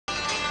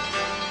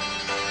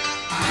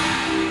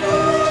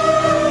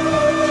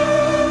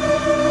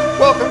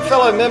welcome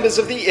fellow members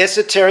of the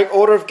Esoteric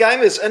Order of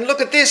Gamers, and look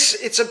at this,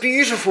 it's a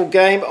beautiful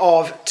game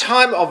of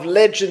Time of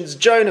Legends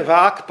Joan of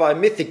Arc by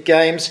Mythic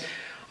Games.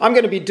 I'm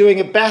going to be doing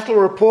a battle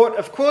report.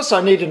 Of course I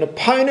need an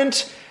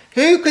opponent.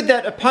 Who could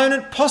that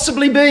opponent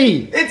possibly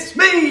be? It's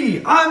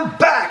me! I'm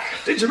back!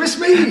 Did you miss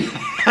me?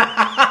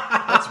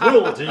 That's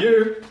Will to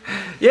you.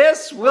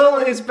 Yes, Will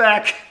is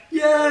back.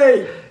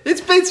 Yay!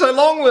 It's been so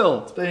long,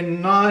 Will. It's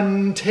been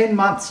 9-10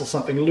 months or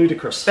something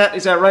ludicrous. That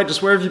is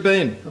outrageous. Where have you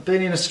been? I've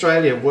been in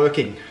Australia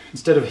working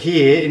instead of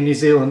here in New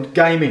Zealand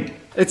gaming.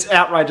 It's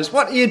outrageous.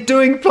 What are you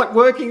doing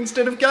working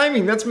instead of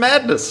gaming? That's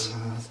madness.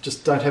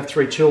 Just don't have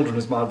 3 children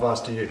is my advice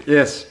to you.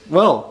 Yes.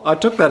 Well, I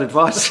took that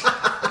advice.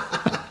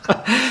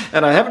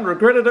 And I haven't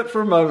regretted it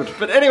for a moment.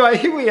 But anyway,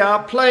 here we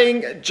are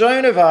playing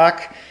Joan of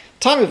Arc,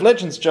 Time of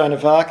Legends Joan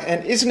of Arc,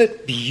 and isn't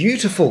it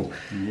beautiful?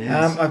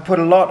 Yes. I put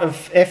a lot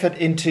of effort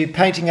into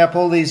painting up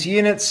all these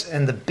units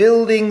and the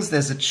buildings.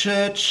 There's a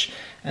church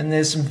and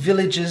there's some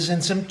villages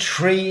and some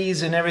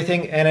trees and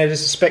everything, and it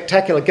is a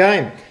spectacular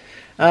game.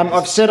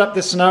 I've set up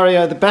the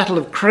scenario, the Battle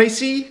of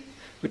Crecy,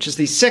 which is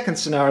the second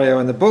scenario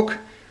in the book.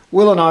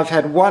 Will and I have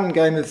had one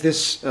game of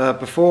this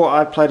before.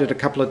 I've played it a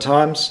couple of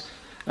times,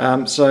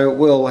 so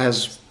Will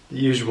has... The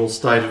usual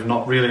state of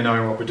not really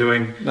knowing what we're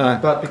doing. No.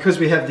 But because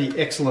we have the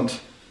excellent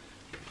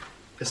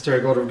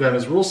Esoteric Order of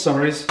Gamers rule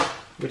summaries,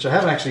 which I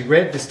haven't actually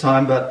read this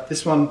time, but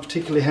this one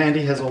particularly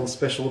handy, has all the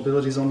special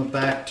abilities on the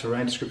back,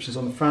 terrain descriptions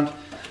on the front.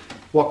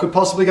 What could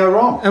possibly go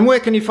wrong? And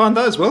where can you find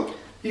those, Will?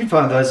 You can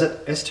find those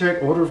at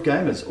Esoteric Order of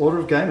Gamers,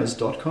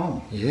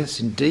 orderofgamers.com. Yes,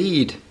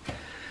 indeed.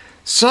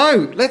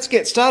 So, let's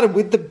get started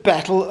with the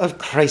Battle of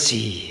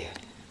Crecy.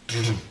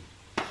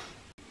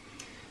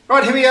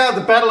 Right, here we are,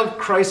 the Battle of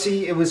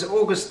Crecy. It was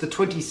August the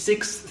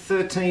 26th,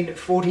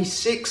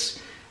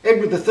 1346.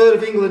 Edward III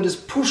of England is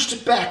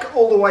pushed back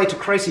all the way to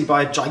Crecy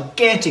by a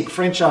gigantic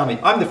French army.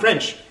 I'm the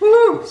French.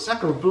 Woo!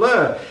 Sacre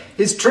bleu.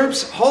 His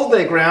troops hold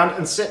their ground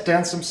and set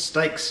down some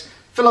stakes.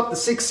 Philip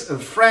VI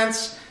of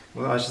France,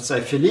 well, I should say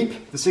Philippe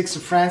VI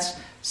of France,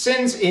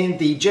 sends in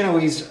the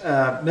Genoese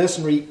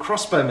mercenary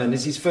crossbowmen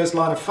as his first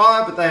line of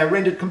fire, but they are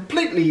rendered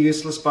completely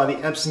useless by the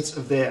absence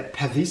of their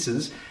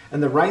pavises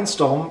and the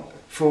rainstorm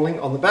falling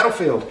on the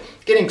battlefield.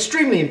 Getting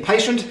extremely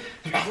impatient,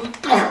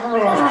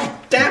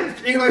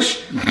 damn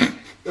English,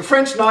 the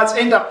French knights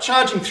end up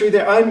charging through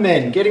their own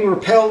men, getting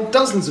repelled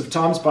dozens of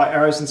times by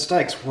arrows and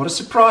stakes. What a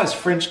surprise,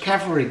 French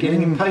cavalry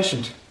getting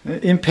impatient.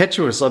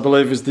 Impetuous, I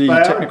believe, is the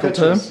technical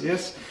term.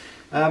 Yes.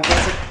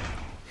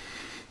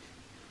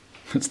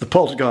 It's the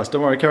poltergeist,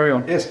 don't worry, carry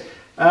on. Yes.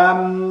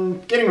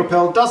 Getting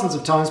repelled dozens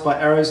of times by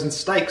arrows and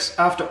stakes.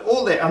 After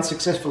all their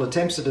unsuccessful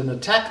attempts at an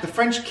attack, the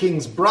French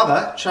king's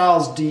brother,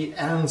 Charles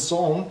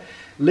d'Alençon,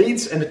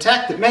 leads an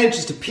attack that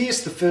manages to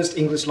pierce the first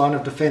English line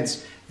of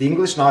defence. The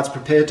English knights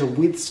prepare to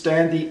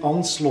withstand the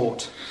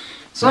onslaught.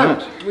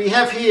 So, we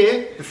have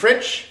here the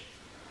French,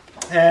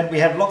 and we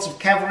have lots of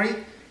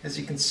cavalry, as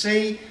you can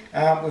see.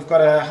 We've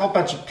got a whole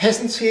bunch of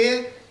peasants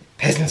here.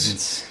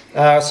 Peasants.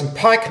 Some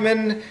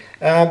pikemen.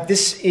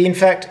 This, in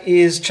fact,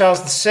 is Charles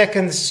II.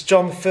 This is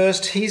John I.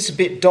 He's a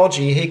bit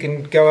dodgy. He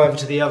can go over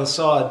to the other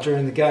side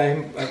during the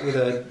game with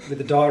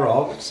a die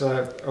roll,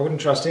 so I wouldn't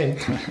trust him.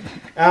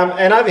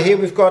 And over here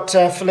we've got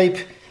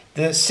Philippe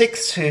VI,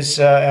 who's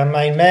our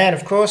main man,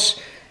 of course.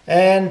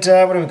 And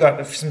what have we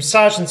got? Some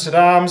sergeants at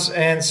arms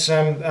and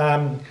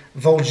some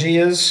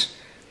volunteers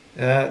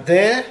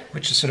there,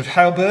 which are sort of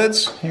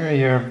halberds. Here are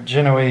your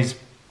Genoese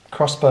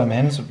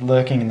crossbowmen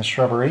lurking in the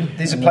shrubbery.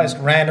 These are placed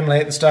randomly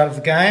at the start of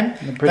the game.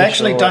 They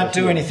actually don't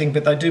do anything,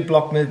 but they do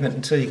block movement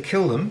until you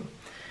kill them.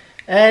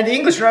 And the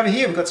English are over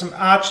here. We've got some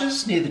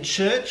archers near the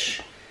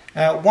church.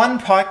 One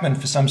pikeman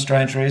for some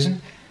strange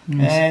reason.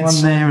 Yes,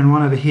 one there and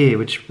one over here,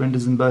 which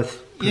renders them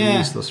both pretty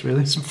useless,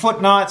 really. Some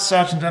foot knights,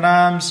 sergeant at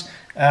arms,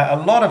 a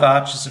lot of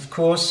archers, of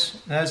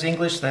course. Those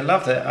English, they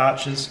love their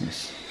archers.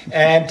 Yes.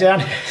 And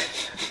down,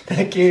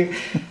 thank you.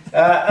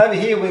 Over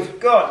here we've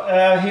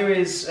got, here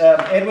is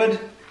Edward.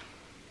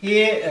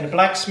 Here, and a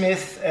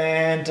blacksmith,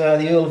 and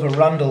the Earl of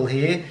Arundel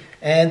here.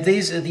 And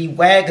these are the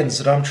wagons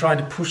that I'm trying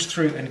to push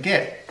through and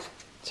get.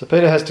 So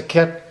Peter has to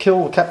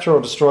capture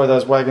or destroy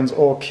those wagons,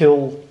 or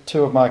kill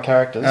 2 of my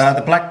characters.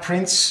 The Black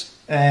Prince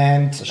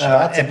and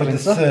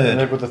Edward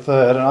III. Edward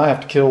III, and I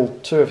have to kill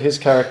 2 of his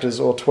characters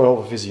or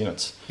 12 of his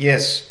units.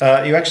 Yes,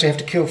 you actually have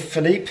to kill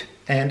Philippe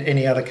and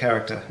any other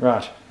character.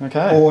 Right,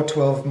 okay. Or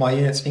 12 of my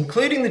units,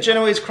 including the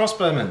Genoese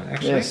crossbowmen,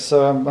 actually. Yes,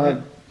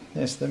 so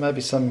yes, there may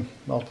be some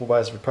multiple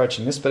ways of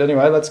approaching this, but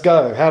anyway, let's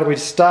go. How do we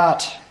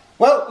start?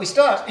 Well, we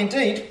start,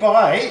 indeed,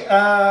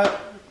 by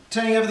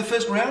turning over the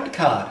first round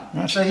card.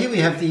 Right. So here we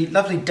have the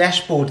lovely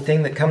dashboard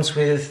thing that comes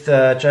with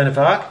Joan of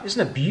Arc.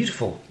 Isn't it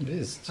beautiful? It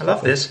is. I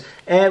love this.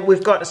 And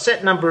we've got a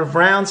set number of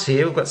rounds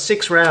here. We've got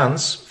 6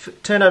 rounds.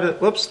 Turn over...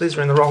 Whoops, these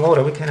are in the wrong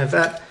order. We can't have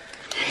that.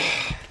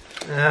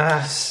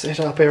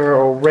 Set up error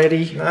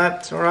already. No,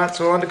 it's all right.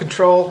 It's all under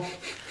control.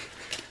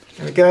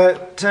 There we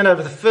go. Turn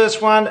over the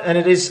first one, and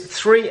it is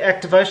 3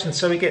 activations.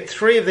 So we get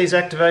 3 of these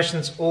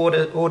activations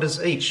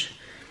orders each.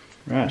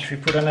 Right. Which we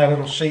put on our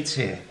little sheets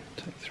here.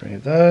 Take 3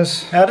 of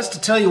those. Now, just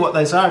to tell you what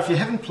those are, if you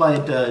haven't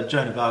played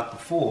Joan of Arc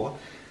before,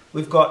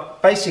 we've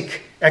got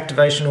basic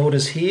activation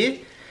orders here.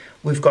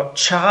 We've got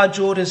charge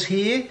orders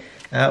here.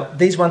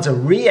 These ones are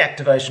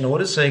reactivation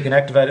orders, so you can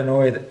activate an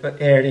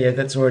area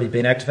that's already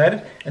been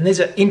activated. And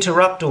these are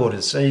interrupt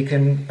orders, so you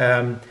can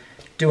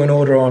do an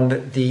order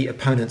on the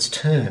opponent's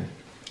turn.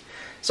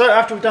 So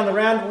after we've done the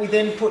round, we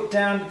then put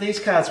down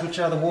these cards, which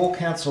are the War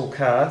Council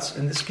cards,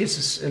 and this gives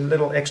us a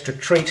little extra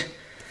treat,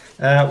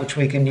 which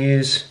we can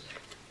use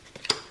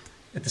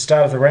at the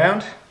start of the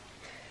round.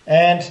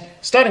 And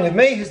starting with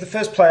me, who's the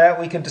first player,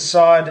 we can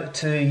decide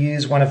to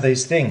use one of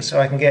these things. So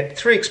I can get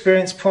 3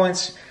 experience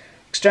points,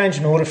 exchange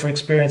an order for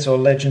experience or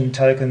legend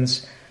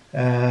tokens,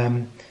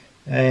 and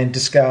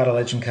discard a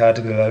legend card,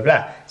 blah, blah,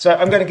 blah. So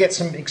I'm going to get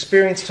some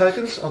experience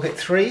tokens. I'll get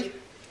 3.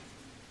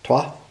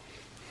 Trois.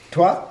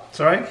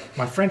 Sorry,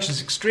 my French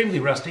is extremely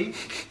rusty.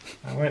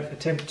 I won't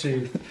attempt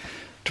to...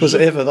 'Twas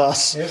ever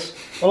thus. Yes.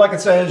 All I can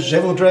say is, je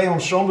voudrais une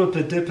chambre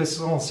pour 2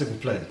 personnes, s'il vous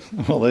plaît.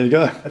 Well, there you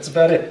go. That's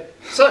about it.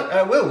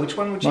 So, Will, which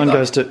one would you like? Mine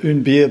goes to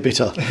une bière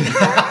bitter.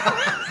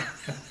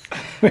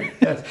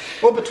 Yes.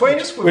 Well, between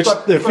us, Which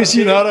the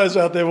aficionados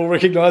out there will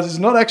recognise is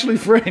not actually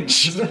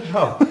French.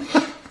 Oh.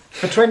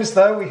 Between us,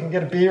 though, we can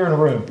get a beer in a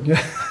room.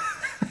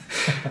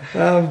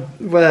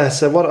 Well,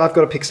 so what? I've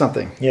got to pick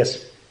something.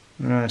 Yes.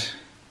 Right.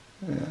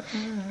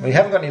 We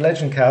haven't got any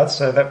legend cards,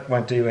 so that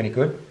won't do you any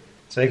good.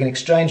 So you can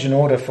exchange an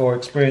order for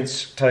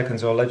experience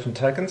tokens or legend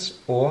tokens,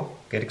 or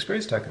get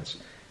experience tokens.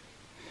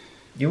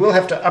 You will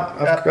have to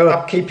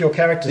upkeep your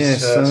characters.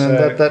 Yes,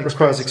 so that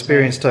requires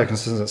experience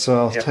tokens, doesn't it? So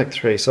I'll take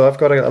 3. So I've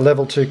got a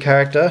level 2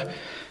 character,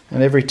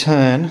 and every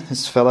turn,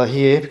 this fella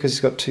here, because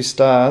he's got 2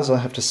 stars, I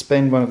have to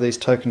spend one of these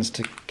tokens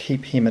to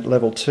keep him at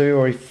level 2,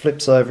 or he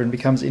flips over and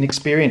becomes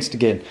inexperienced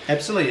again.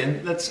 Absolutely,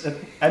 and that's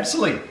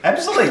absolutely.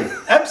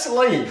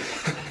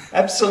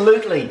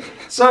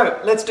 So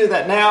let's do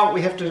that now.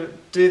 We have to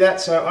do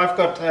that. So I've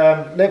got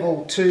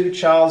level 2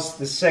 Charles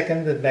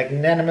II, the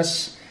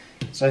Magnanimous.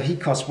 So he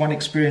costs 1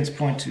 experience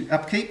point to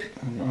upkeep.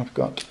 And I've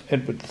got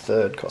Edward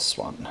III, costs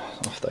 1.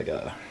 Off they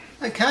go.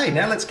 Okay,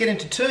 now let's get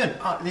into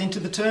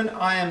the turn.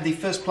 I am the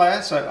first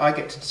player, so I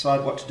get to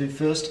decide what to do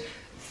first.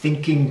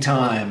 Thinking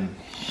time.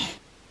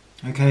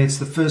 Okay, it's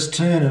the first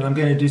turn, and I'm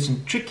going to do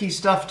some tricky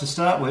stuff to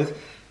start with,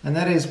 and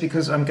that is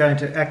because I'm going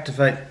to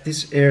activate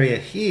this area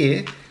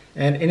here,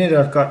 and in it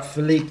I've got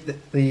Philippe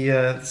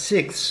the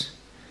Sixth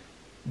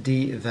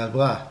de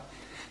Valois.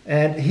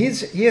 And he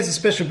has a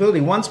special ability.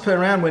 Once per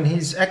round when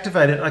he's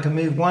activated, I can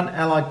move 1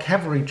 allied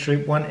cavalry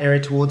troop 1 area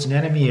towards an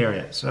enemy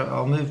area. So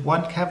I'll move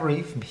 1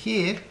 cavalry from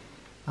here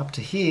up to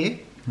here.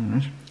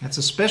 Right. That's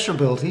a special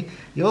ability.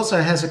 He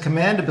also has a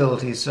command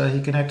ability, so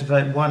he can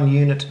activate 1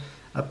 unit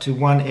up to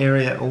 1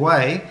 area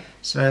away.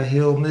 So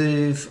he'll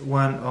move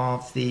 1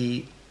 of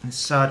the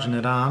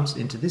Sergeant-at-Arms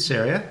into this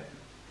area.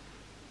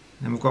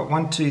 And we've got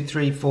 1, 2,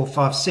 3, 4,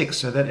 5, 6,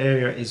 so that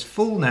area is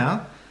full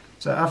now.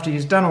 So after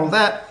he's done all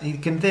that, he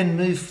can then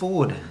move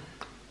forward.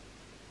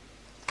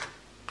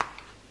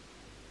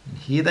 And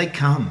here they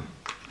come,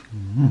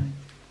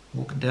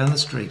 walking down the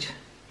street.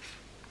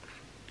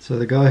 So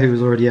the guy who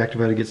was already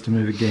activated gets to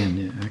move again,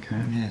 yeah,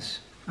 okay. Yes.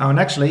 Oh, and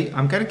actually,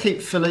 I'm going to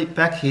keep Philippe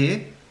back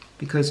here,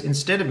 because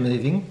instead of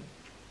moving,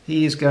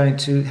 he is going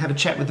to have a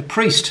chat with the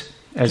priest.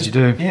 As you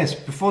do. Yes,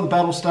 before the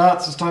battle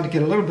starts, it's time to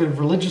get a little bit of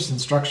religious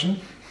instruction.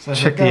 So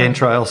check the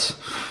entrails.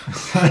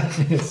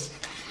 Yes.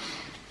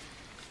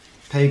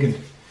 Pagan.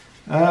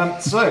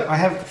 So I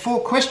have 4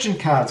 question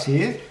cards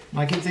here, and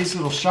I give these a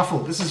little shuffle.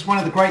 This is one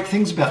of the great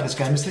things about this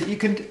game, is that you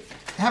can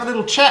have a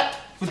little chat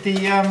with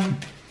the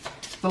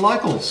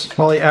locals.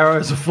 While the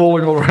arrows are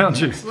falling all around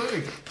you.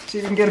 Absolutely. So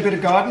you can get a bit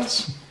of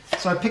guidance.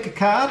 So I pick a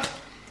card,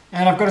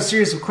 and I've got a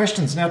series of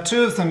questions. Now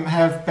 2 of them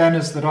have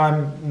banners that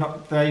I'm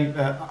not,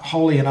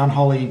 holy and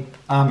unholy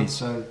armies,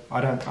 so I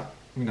don't,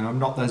 I'm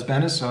not those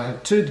banners, so I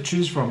have 2 to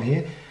choose from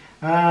here.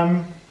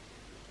 Oh,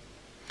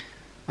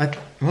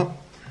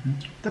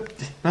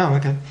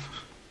 okay.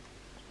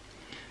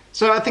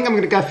 So I think I'm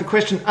going to go for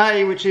question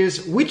A, which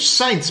is, which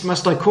saints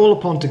must I call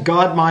upon to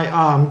guide my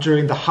arm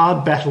during the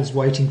hard battles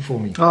waiting for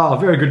me? Oh,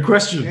 very good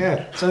question.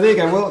 Yeah. So there you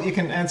go. Well, you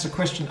can answer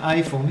question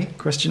A for me.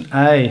 Question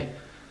A.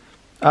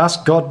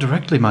 Ask God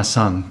directly, my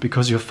son,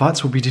 because your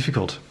fights will be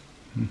difficult.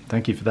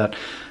 Thank you for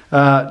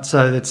that.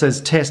 So it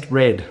says test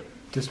red.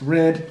 Just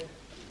red.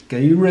 Go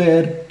you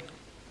red.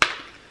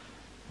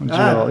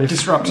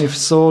 Disrupt. If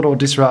sword or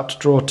disrupt,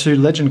 draw 2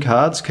 legend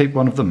cards, keep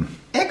 1 of them.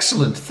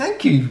 Excellent.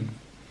 Thank you,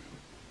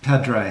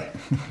 Padre.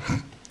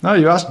 No,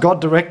 you asked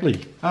God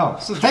directly. Oh,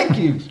 so thank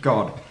you,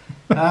 God.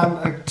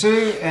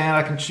 2, and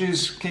I can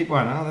choose keep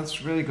 1. Oh,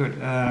 that's really good.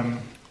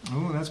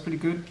 Oh, that's pretty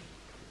good.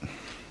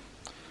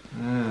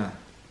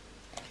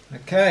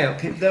 Okay, I'll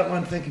keep that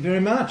one. Thank you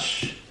very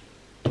much.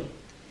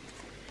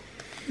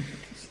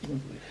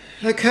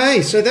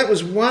 Okay, so that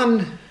was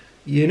 1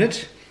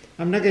 unit.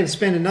 I'm now going to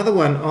spend another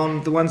one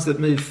on the ones that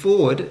move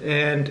forward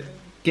and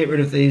get rid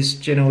of these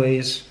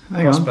Genoese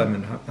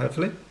crossbowmen,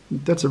 hopefully.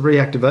 That's a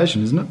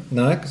reactivation, isn't it?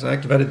 No, because I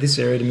activated this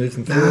area to move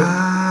them forward.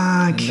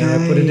 Ah, And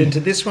then I put it into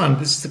this one.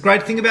 This is the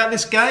great thing about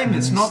this game.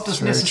 It's not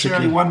just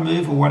necessarily one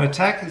move or one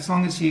attack. As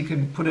long as you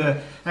can put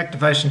an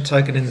activation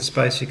token in the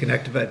space, you can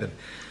activate them.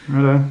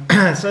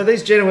 Righto. So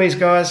these Genoese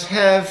guys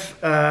have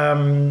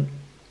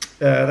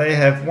they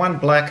have one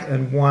black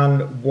and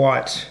one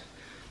white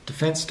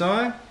defense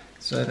die.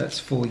 So that's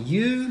for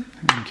you.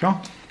 Okay.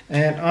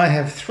 And I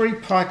have 3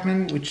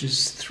 pikemen, which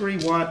is 3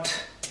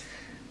 white,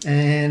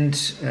 and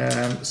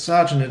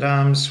sergeant at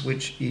arms,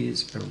 which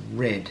is a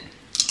red.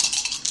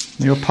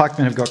 Your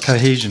pikemen have got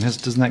cohesion.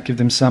 Doesn't that give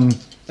them some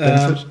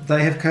benefit?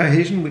 They have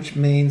cohesion, which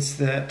means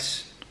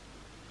that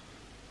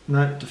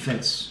no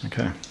defense.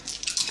 Okay.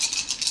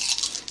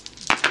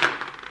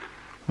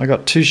 I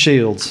got 2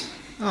 shields.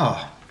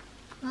 Oh,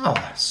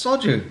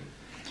 sod you.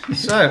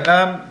 So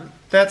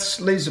that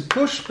leaves a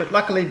push, but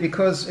luckily,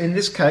 because in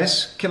this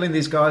case, killing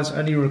these guys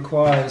only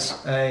requires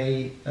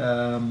a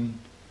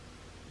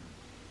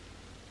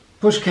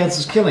push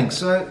cancels killing,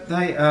 so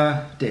they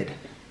are dead.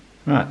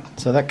 Right,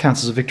 so that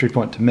counts as a victory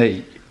point to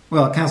me.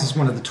 Well, it counts as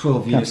one of the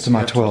 12 units Counts to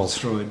my 12.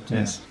 destroyed.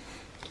 Yes.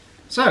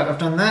 So I've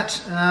done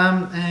that,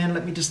 and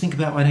let me just think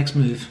about my next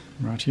move.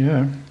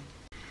 Rightio.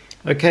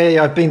 Okay,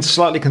 I've been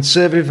slightly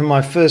conservative in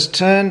my first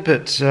turn,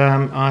 but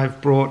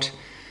I've brought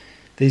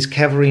these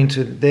cavalry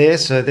into there,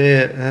 so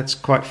that's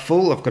quite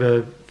full. I've got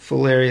a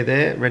full area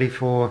there, ready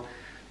for,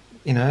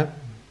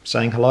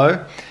 saying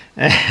hello.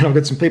 And I've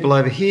got some people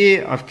over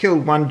here. I've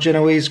killed 1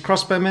 Genoese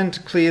crossbowman to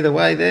clear the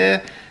way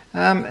there.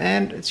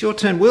 And it's your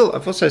turn, Will.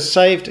 I've also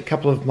saved a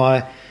couple of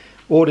my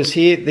orders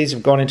here. These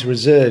have gone into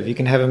reserve. You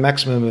can have a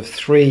maximum of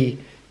 3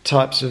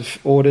 types of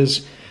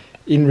orders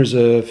in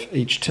reserve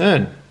each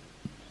turn.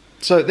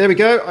 So there we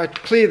go. I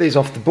clear these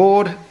off the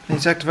board,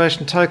 these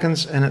activation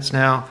tokens, and it's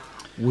now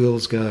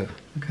Will's go.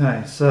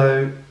 Okay,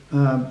 so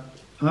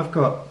I've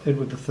got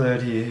Edward III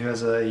here, who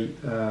has a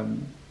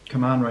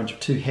command range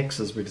of 2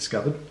 hexes we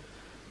discovered,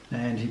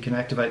 and he can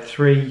activate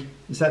 3.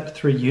 Is that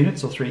 3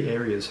 units or 3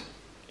 areas?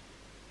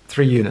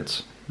 3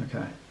 units.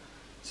 Okay,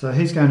 so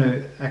he's going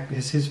to act.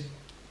 His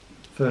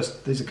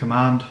first. These are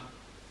command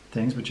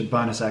things, which are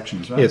bonus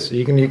actions, right? Yes,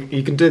 you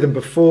can do them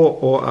before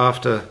or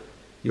after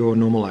your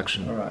normal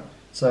action. All right.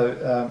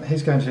 So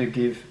he's going to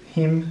give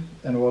him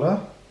an order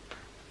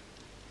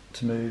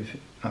to move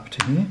up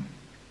to here.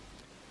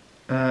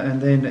 And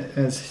then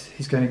as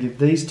he's going to give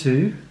these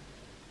 2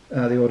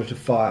 the order to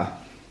fire.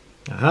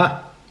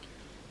 Aha!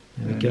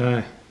 There we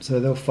go. So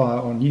they'll fire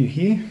on you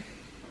here.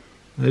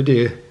 Oh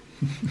dear.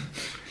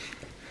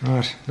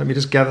 Right, let me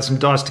just gather some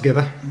dice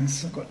together.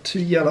 So I've got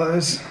 2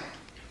 yellows.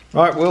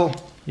 Right, Will,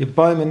 your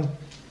bowmen.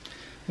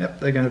 Yep,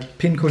 they're going to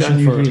pincushion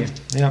you here.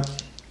 Yep.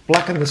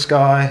 Blacken the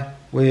sky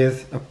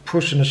with a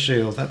push and a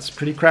shield. That's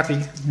pretty crappy.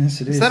 Yes,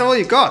 it is. Is that all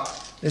you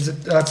got? Is it?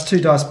 It's 2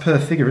 dice per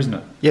figure, isn't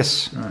it?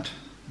 Yes. Right.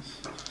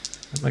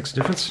 That makes a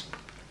difference.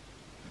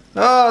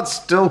 Oh, it's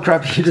still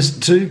crappy.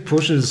 Just 2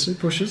 pushes. 2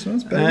 pushes. Well,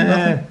 that's better than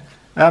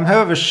nothing.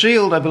 However,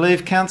 shield, I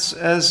believe, counts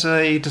as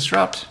a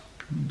disrupt.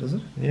 Does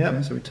it? Yep.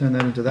 Okay, so we turn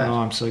that into that. Oh,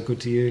 I'm so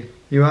good to you.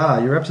 You are.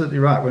 You're absolutely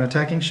right. When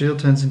attacking, shield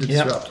turns into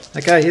disrupt.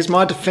 Okay, here's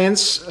my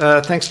defence.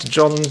 Thanks to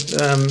John,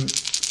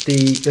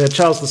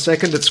 Charles II.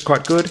 It's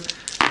quite good.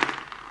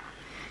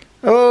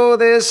 Oh,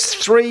 there's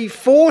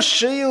 4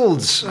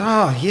 shields.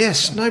 Oh,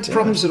 yes, no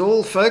problems at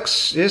all,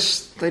 folks.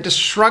 Yes, they just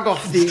shrug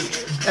off the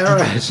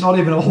arrows. It's not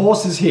even a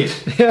horse's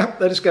hit. Yeah,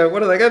 they just go, what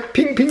do they go?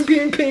 Ping, ping,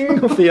 ping,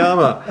 ping off the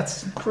armour.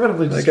 That's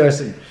incredibly They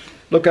distressing. go,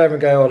 look over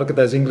and go, oh, look at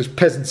those English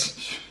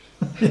peasants.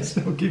 Yes,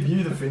 they'll give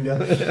you the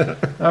finger.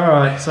 All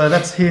right, so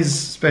that's his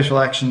special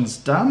actions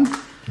done.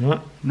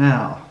 Right.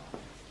 Now,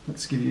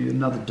 let's give you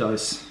another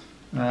dose.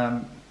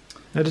 Now,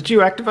 did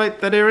you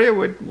activate that area?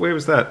 Where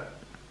was that?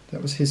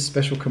 That was his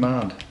special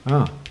command.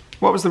 Oh.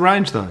 What was the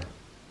range, though?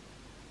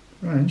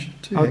 Range?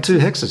 2 Oh, hexes. 2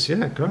 hexes,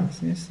 yeah, great.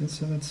 Yes,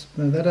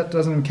 that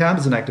doesn't count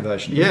as an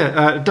activation.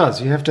 Yeah, it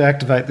does. You have to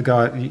activate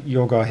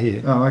your guy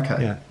here. Oh,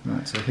 okay. Yeah.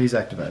 Right, so he's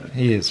activated.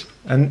 He is.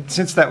 And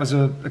since that was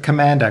a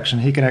command action,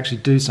 he can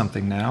actually do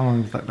something now,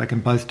 and they can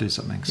both do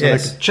something. So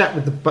Yes. they can chat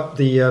with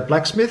the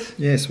blacksmith.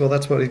 Yes, well,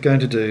 that's what he's going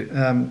to do.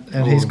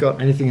 And he's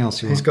got anything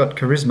else you want. He's got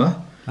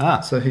charisma. Ah.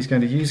 So he's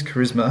going to use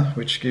charisma,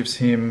 which gives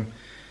him...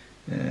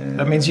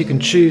 that means you can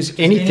choose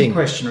anything. Any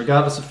question,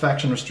 regardless of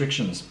faction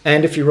restrictions.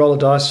 And if you roll a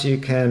dice, you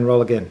can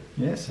roll again.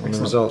 Yes, on excellent.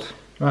 the result.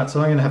 Right, so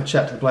I'm going to have a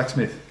chat to the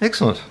blacksmith.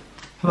 Excellent.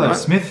 Hello, Right.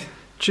 Smith.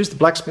 Choose the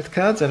blacksmith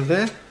cards out of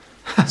there.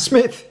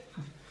 Smith.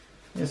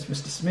 Yes,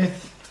 Mr.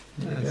 Smith.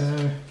 There we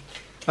Yes. go.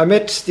 I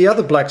met the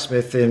other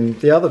blacksmith in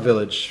the other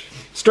village.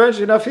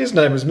 Strangely enough, his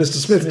name was Mr.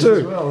 Smith Smith too.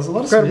 as well. There's a lot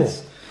of Incredible.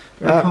 Smiths.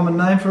 Very common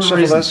name for a Shuffle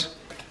reason. those.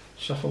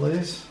 Shuffle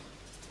these.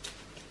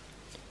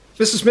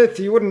 Mr. Smith,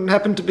 you wouldn't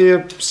happen to be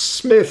a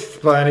smith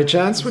by any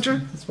chance, would you?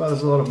 That's why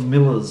there's a lot of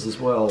Millers as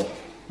well.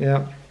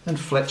 Yeah. And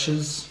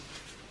Fletchers.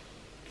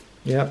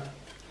 Yeah.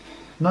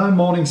 No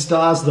Morning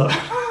Stars though.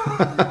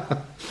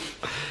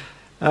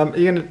 Are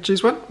you going to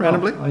choose one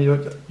randomly? Oh,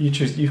 you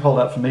choose. You hold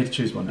out for me to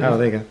choose one. Oh,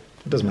 there you go.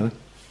 It doesn't matter.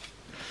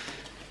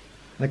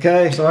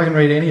 Okay. So I can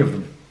read any of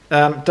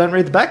them. Don't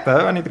read the back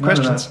though. Only the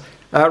questions.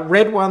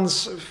 Red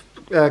ones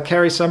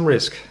carry some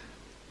risk.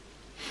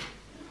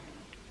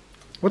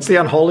 What's the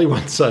unholy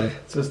one say?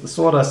 It says, the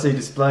sword I see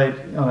displayed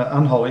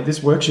unholy.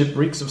 This workship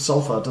reeks of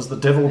sulphur. Does the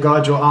devil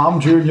guide your arm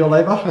during your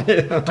labour?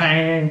 Yeah.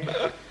 Dang.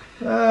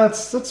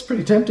 That's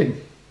pretty tempting.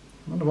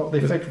 I wonder what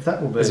the effect of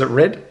that will be. Is it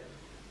red?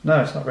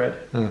 No, it's not red.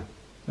 Oh.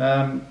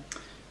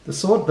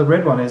 The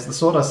red one is, the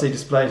sword I see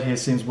displayed here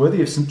seems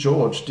worthy of St.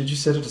 George. Did you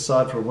set it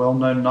aside for a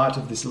well-known knight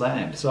of this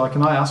land? So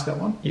can I ask that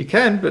one? You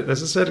can, but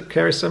as I said, it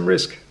carries some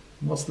risk.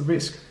 What's the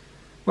risk?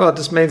 Well, it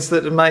just means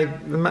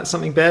that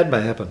something bad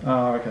may happen.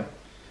 Oh, okay.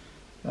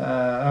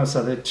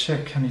 So they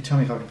check, can you tell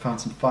me if I can find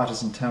some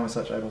fighters in town with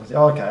such ability?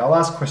 Oh, okay, I'll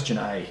ask question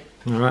A.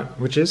 All right,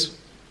 which is?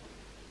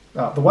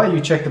 The way you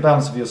check the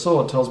balance of your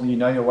sword tells me you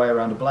know your way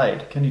around a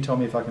blade. Can you tell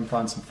me if I can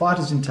find some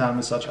fighters in town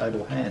with such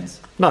able hands?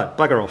 No,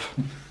 bugger off.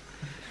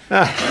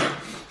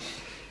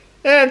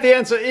 And the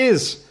answer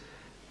is...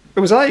 It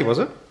was A, was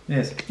it?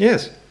 Yes.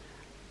 Yes.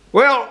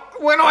 Well,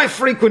 when I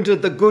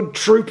frequented the Good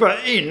Trooper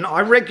Inn,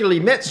 I regularly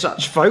met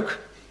such folk.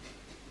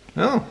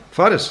 Oh,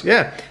 fighters,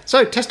 yeah.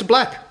 So, test of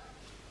black.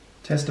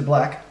 Test of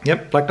black.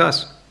 Yep, black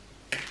dice.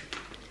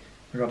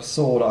 I've got a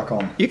sword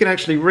icon. You can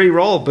actually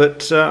re-roll,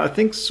 but I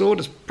think sword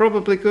is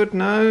probably good.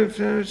 No,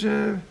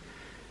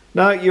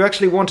 no, you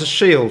actually want a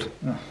shield.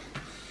 Oh.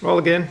 Roll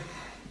again.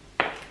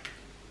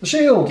 The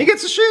shield! He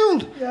gets a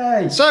shield!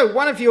 Yay! So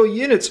one of your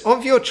units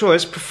of your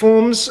choice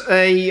performs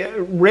a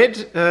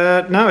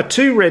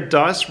two red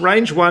dice,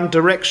 range 1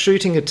 direct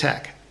shooting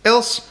attack.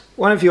 Else,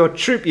 one of your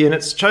troop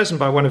units, chosen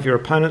by one of your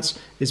opponents,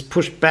 is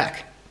pushed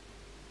back.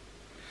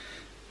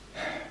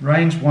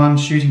 Range 1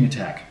 shooting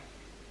attack.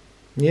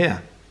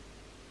 Yeah.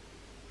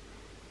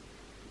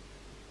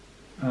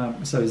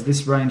 So is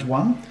this range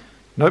 1?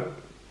 Nope.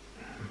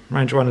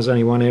 Range 1 is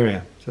only one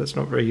area, so that's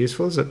not very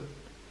useful, is it?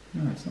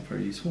 No, it's not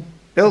very useful.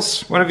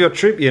 Else, one of your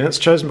troop units,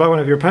 chosen by one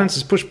of your opponents,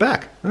 is pushed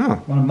back. Oh.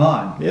 One of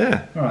mine?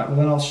 Yeah. Alright, well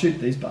then I'll shoot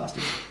these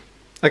bastards.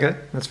 Okay,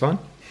 that's fine.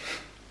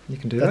 You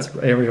can do that. That's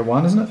area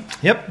 1, isn't it?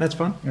 Yep, that's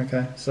fine.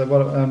 Okay, so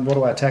what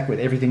do I attack with?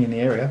 Everything in the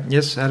area?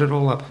 Yes, add it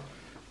all up.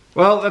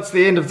 Well, that's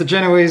the end of the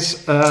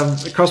Genoese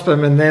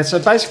crossbowmen there. So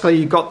basically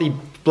you got the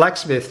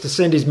blacksmith to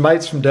send his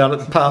mates from down at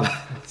the pub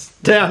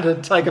down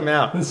to take them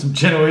out. There's some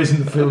Genoese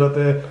in the field up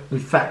there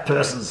with fat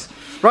purses.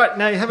 Right,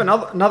 now you have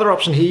another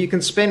option here. You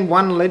can spend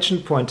 1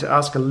 legend point to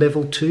ask a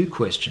level 2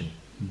 question.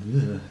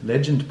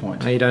 Legend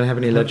point? No, you don't have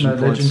any legend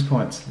points. Legend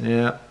points.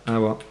 Yeah,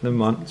 oh well, never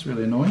mind. It's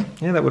really annoying.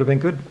 Yeah, that would have been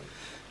good.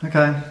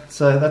 Okay,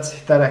 so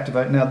that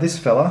activate. Now this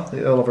fella,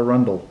 the Earl of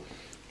Arundel,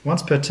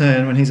 once per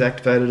turn when he's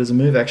activated as a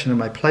move action, I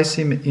may place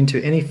him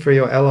into any free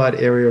or allied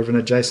area of an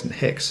adjacent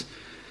hex.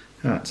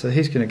 Alright, so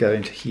he's going to go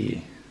into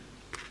here.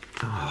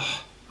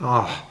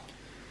 Oh,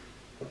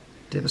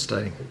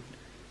 devastating.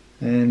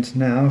 And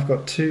now I've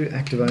got 2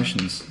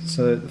 activations.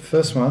 So the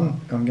first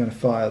one, I'm going to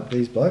fire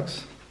these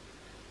blokes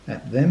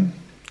at them.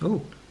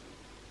 Oh.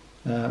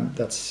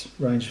 That's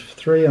range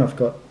 3, and I've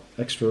got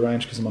extra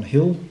range because I'm on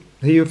hill.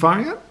 Who are you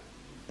firing at?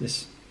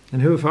 This.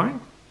 And who are firing?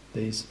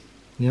 These.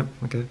 Yep,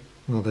 okay.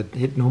 Well, they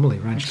hit normally,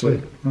 range 2.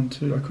 1,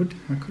 2. I could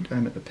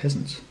aim at the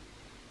peasants.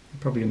 They're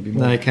probably going to be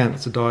more. No, you can't.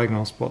 It's a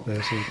diagonal spot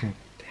there, so you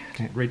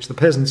can't reach the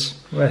peasants.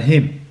 What about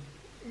him?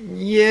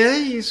 Yeah,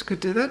 you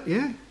could do that,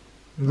 yeah.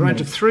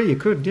 Range of 3, you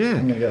could, yeah.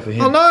 I'm going to go for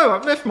him. Oh no,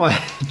 I've left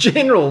my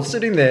general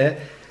sitting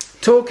there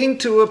talking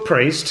to a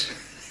priest.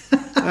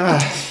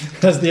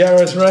 As the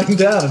arrows rain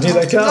down, and here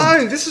they come.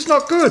 No, this is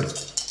not good.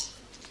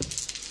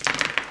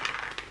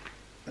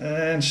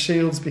 And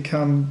shields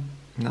become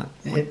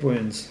hit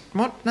wounds.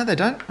 What? No, they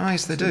don't. Oh,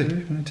 yes, they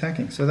do.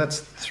 Attacking. So that's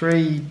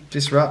 3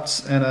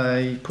 disrupts and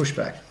a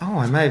pushback. Oh,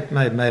 I may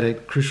have made a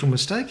crucial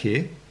mistake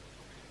here.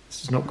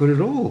 This is not good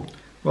at all.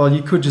 Well,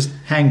 you could just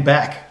hang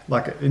back,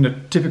 like in a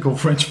typical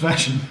French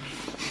fashion.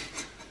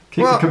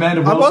 Keep the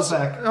commander well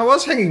back. I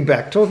was hanging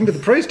back, talking to the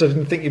priest. I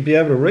didn't think you'd be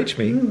able to reach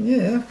me.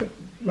 Yeah, I've got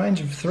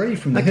range of 3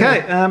 from the hill.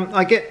 Okay,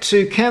 I get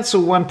to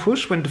cancel 1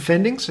 push when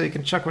defending, so you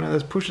can chuck one of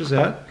those pushes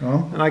out.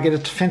 Oh. And I get a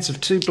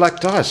defensive 2 black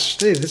dice.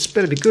 There, this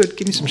better be good.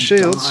 Give me some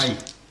shields.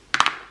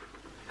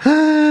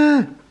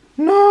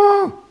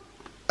 No!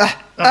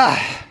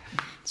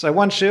 So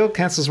 1 shield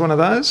cancels one of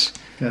those.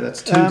 Okay,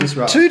 that's 2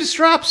 disrupts. 2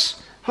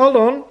 disrupts. Hold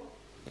on.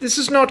 This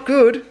is not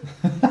good.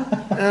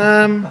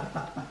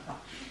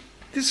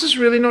 This is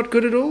really not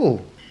good at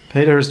all.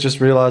 Peter has just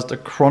realised a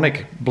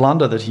chronic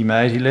blunder that he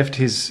made. He left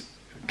his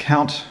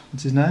count,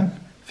 what's his name?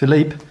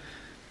 Philippe,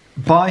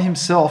 by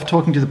himself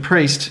talking to the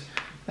priest,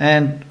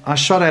 and I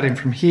shot at him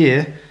from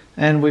here,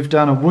 and we've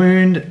done a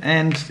wound,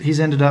 and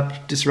he's ended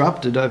up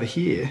disrupted over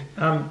here.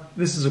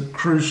 This is a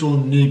crucial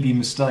newbie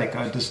mistake.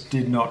 I just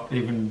did not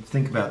even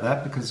think about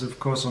that, because of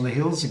course on the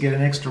hills you get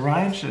an extra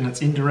range, and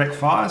it's indirect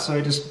fire, so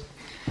he just...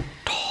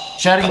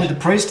 chatting with the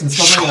priest, and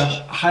suddenly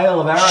a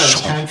hail of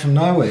arrows came from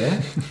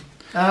nowhere.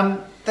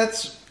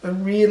 That's a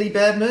really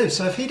bad move.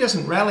 So if he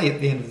doesn't rally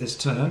at the end of this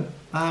turn,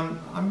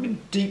 I'm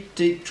in deep,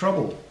 deep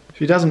trouble. If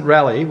he doesn't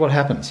rally, what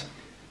happens?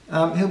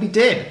 He'll be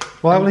dead.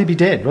 Why will he be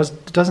dead?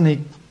 Doesn't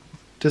he?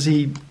 Does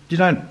he? You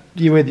don't.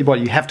 You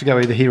have to go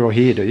either here or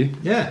here, do you?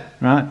 Yeah.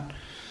 Right.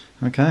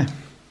 Okay.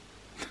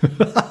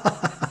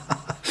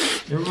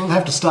 We'll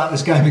have to start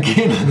this game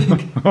again, I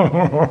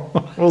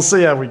think. We'll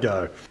see how we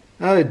go.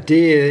 Oh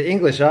dear,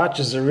 English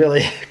archers are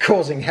really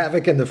causing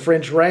havoc in the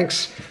French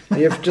ranks.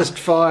 You've just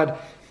fired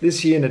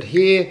this unit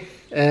here,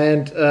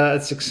 and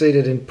it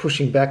succeeded in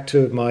pushing back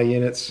 2 of my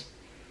units.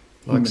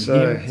 Like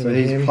so. So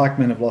his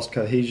pikemen have lost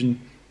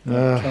cohesion.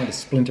 Trying to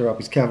splinter up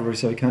his cavalry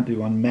so he can't do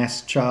one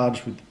mass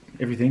charge with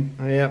everything.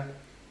 Oh, yeah.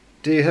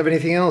 Do you have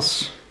anything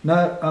else?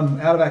 No, I'm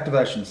out of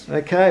activations.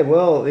 Okay,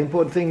 well, the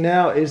important thing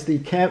now is the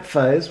camp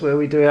phase where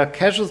we do our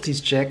casualties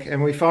check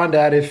and we find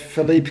out if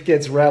Philippe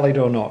gets rallied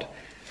or not.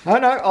 Oh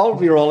no, I'll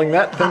be rolling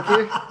that, thank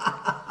you.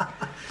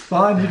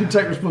 Fine, you can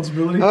take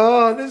responsibility.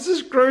 Oh, this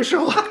is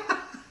crucial.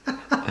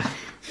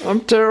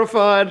 I'm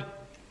terrified.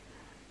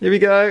 Here we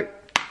go.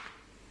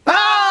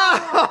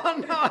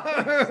 Oh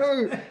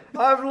no!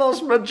 I've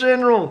lost my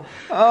general.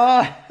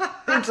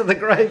 Into the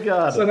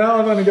graveyard. So now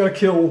I've only got to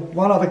kill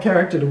one other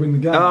character to win the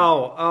game.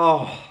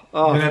 Oh.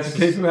 You're going to have to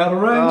keep him out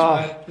of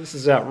range, mate. This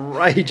is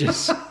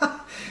outrageous.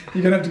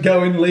 You're going to have to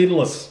go in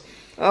leaderless.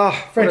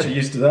 French are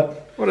used to that.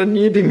 What a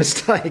newbie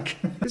mistake.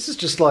 This is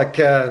just like,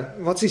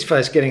 what's his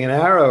face getting an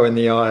arrow in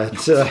the eye?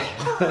 It's,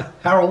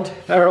 Harold.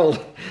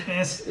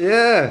 Yes.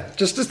 Yeah,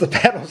 just as the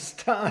battle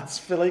starts,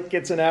 Philippe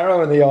gets an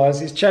arrow in the eyes.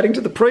 He's chatting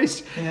to the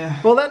priest.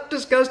 Yeah. Well, that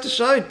just goes to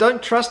show,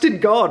 don't trust in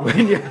God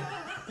when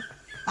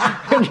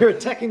you're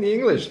attacking the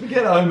English.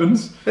 Forget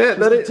omens. Yeah,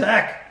 just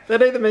attack.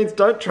 That either means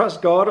don't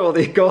trust God or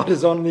the God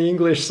is on the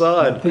English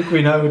side. I think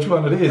we know which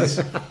one it is.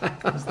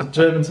 As the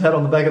Germans had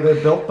on the back of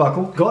their belt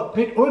buckle, Gott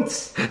mit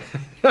uns.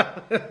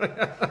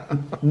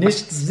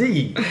 Nicht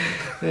sie.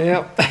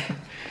 Yep.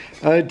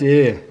 Oh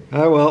dear.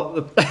 Oh well,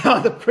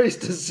 the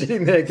priest is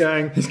sitting there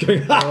going... He's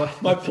going,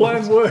 my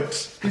plan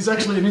works. He's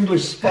actually an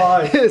English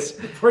spy. Yes.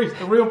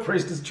 The real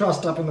priest is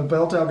trussed up in the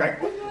bell tower going...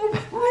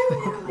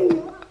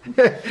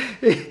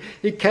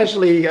 he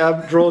casually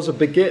draws a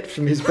baguette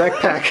from his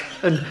backpack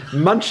and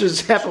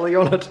munches happily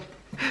on it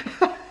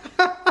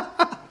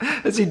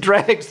as he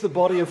drags the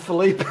body of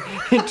Philippe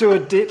into a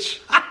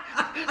ditch.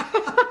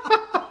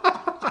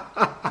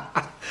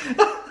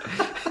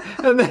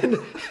 and then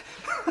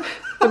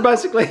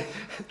basically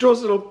draws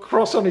a little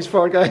cross on his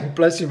forehead going,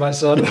 "Bless you, my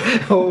son,"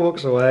 or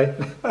walks away.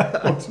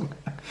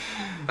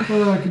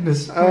 Oh,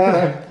 goodness.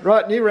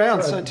 Right, new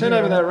round. So turn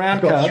over that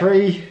round card.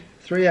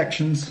 Three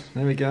actions.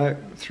 There we go.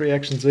 3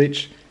 actions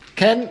each.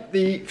 Can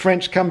the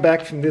French come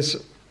back from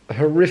this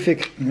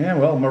horrific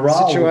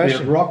morale situation? will be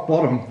at rock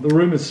bottom. The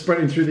rumour's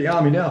spreading through the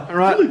army now. All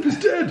right. Philippe is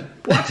dead.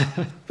 What?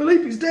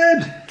 Philippe is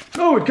dead.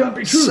 No, it can't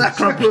be true.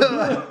 Sacre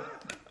bleu.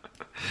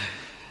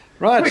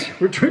 Right. Quick,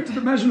 retreat to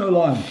the Maginot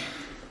Line.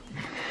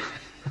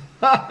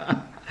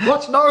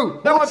 What?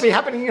 No. That won't be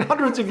happening in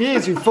hundreds of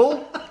years, you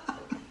fool.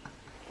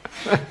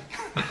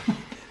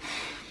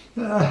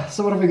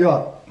 So what have we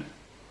got?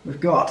 We've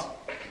got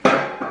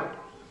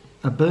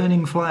a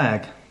burning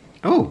flag.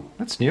 Oh,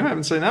 that's new. I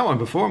haven't seen that one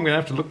before. I'm going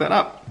to have to look that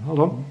up. Hold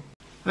on.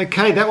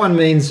 Okay, that one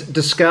means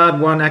discard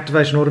 1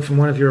 activation order from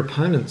one of your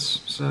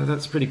opponents. So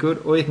that's pretty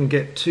good. Or you can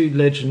get 2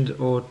 legend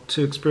or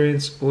 2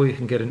 experience, or you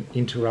can get an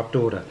interrupt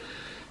order.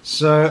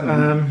 So,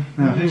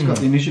 now who's got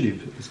the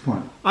initiative at this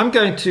point? I'm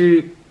going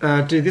to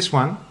do this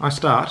one. I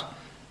start.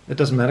 It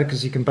doesn't matter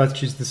because you can both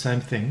choose the same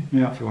thing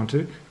if you want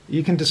to.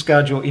 You can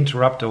discard your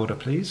interrupt order,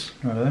 please.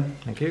 Righto.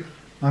 Thank you.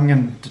 I'm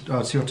going to... Oh,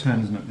 it's your turn,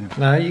 isn't it?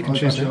 Now? No, you can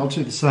choose it. I'll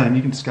do the same.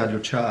 You can discard your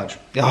charge.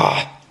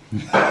 Oh,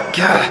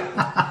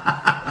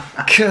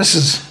 God.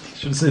 Curses.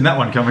 Should have seen that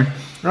one coming.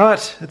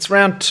 Right, it's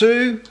round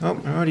 2. Oh,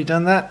 I've already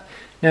done that.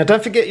 Now,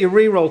 don't forget your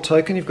reroll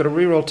token. You've got a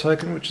reroll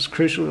token, which is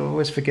crucial. I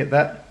always forget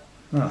that.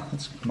 Oh,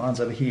 mine's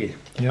over here.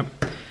 Yep.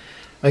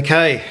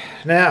 Okay,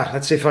 now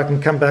let's see if I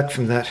can come back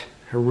from that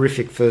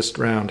horrific first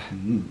round.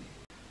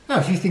 Now,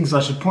 a few things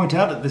I should point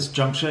out at this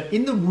juncture.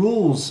 In the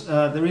rules,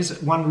 there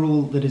is one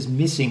rule that is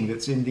missing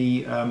that's in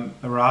the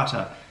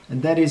errata,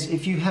 and that is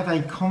if you have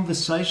a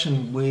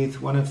conversation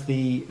with one of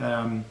the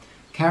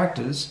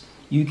characters,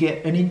 you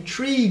get an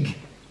intrigue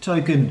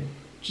token,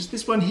 which is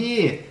this one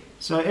here.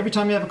 So every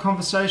time you have a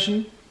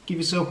conversation, give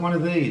yourself one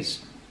of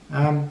these.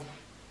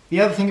 The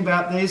other thing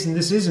about these, and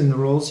this is in the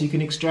rules, you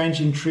can exchange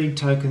intrigue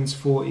tokens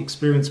for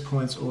experience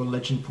points or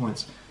legend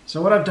points.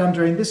 So what I've done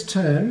during this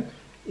turn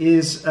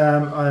is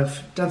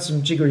I've done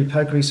some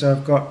jiggery-pokery, so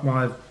I've got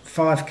my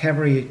 5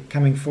 cavalry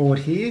coming forward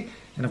here,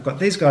 and I've got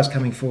these guys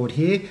coming forward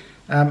here.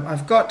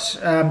 I've got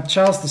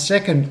Charles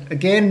II,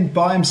 again,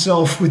 by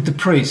himself with the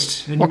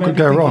priest. And what could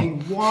go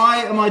wrong? Why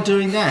am I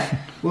doing that?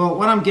 Well,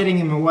 one, I'm getting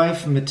him away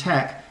from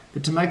attack,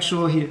 but to make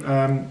sure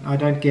I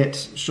don't get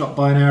shot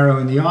by an arrow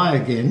in the eye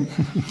again,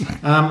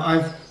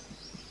 I've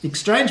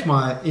exchanged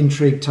my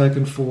intrigue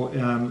token for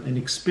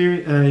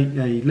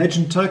a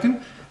legend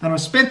token, and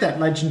I've spent that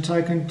legend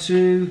token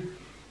to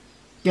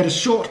get a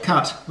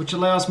shortcut, which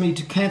allows me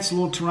to cancel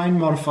all terrain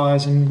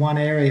modifiers in one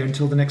area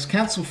until the next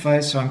council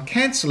phase. So I'm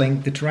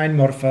cancelling the terrain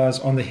modifiers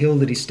on the hill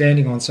that he's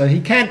standing on, so he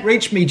can't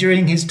reach me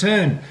during his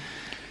turn.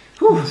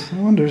 Yes,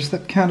 I wonder, does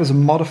that count as a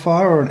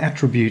modifier or an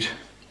attribute?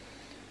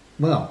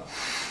 Well,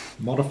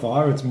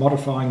 modifier, it's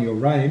modifying your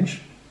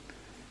range.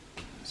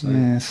 So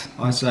yes.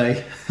 I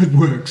say it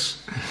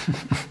works.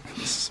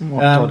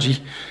 Somewhat dodgy.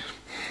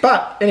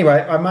 But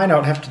anyway, I may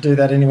not have to do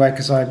that anyway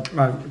because I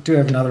do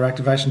have another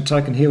activation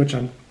token here, which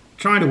I'm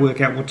trying to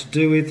work out what to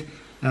do with.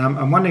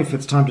 I'm wondering if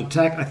it's time to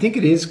attack. I think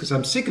it is because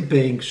I'm sick of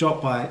being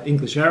shot by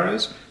English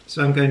arrows.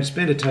 So I'm going to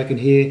spend a token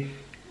here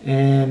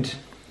and...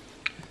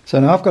 So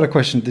now I've got a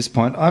question at this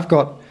point. I've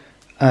got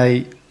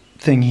a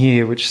thing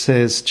here which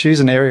says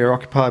choose an area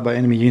occupied by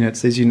enemy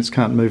units. These units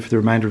can't move for the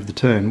remainder of the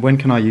turn. When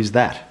can I use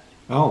that?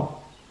 Oh,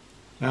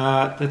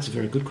 that's a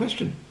very good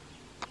question.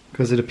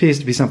 Because it appears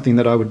to be something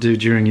that I would do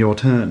during your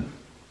turn.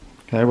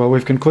 Okay, well,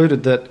 we've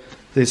concluded that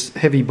this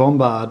heavy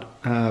bombard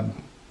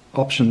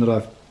option that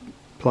I've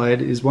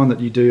played is one that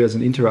you do as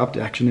an interrupt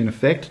action in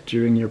effect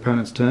during your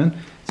opponent's turn.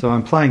 So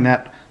I'm playing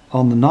that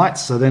on the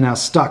knights, so they're now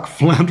stuck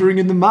floundering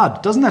in the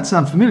mud. Doesn't that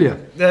sound familiar?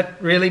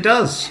 That really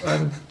does.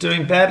 I'm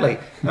doing badly.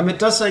 It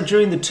does say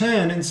during the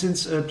turn, and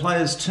since a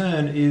player's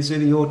turn is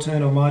either your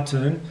turn or my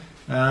turn,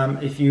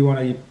 if you want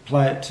to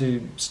play it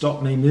to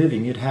stop me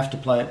moving, you'd have to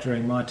play it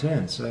during my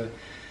turn. So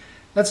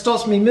that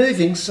stops me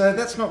moving, so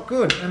that's not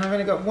good. And I've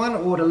only got one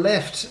order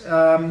left.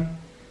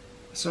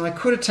 So I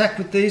could attack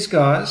with these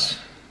guys.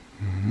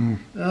 Mm-hmm.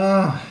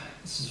 Oh,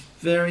 this is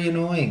very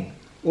annoying.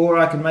 Or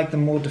I could make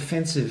them more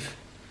defensive.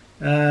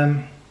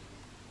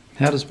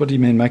 What do you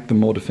mean make them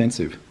more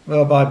defensive?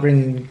 Well, by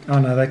bringing... Oh,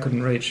 no, they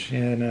couldn't reach.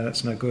 Yeah, no,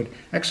 that's no good.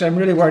 Actually, I'm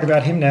really worried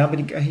about him now, but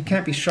he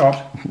can't be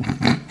shot.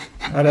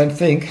 I don't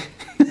think.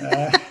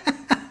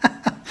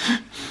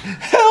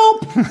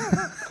 Help!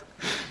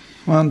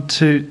 1,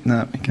 2...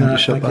 No, he can't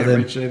be shot by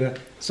them. Reach either.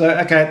 So,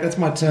 okay, that's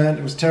my turn.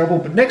 It was terrible.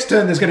 But next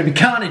turn, there's going to be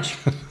carnage.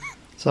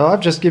 So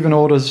I've just given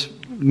orders...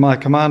 My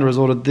commander has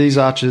ordered these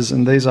archers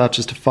and these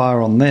archers to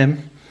fire on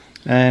them.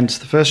 And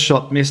the first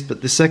shot missed,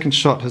 but the second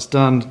shot has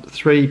done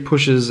 3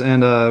 pushes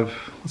and a...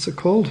 What's it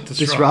called?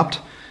 Disrupt.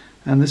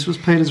 And this was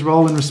Peter's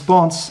roll in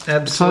response.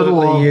 Absolutely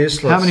total of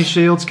useless. How many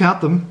shields?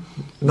 Count them.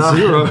 No.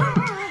 0.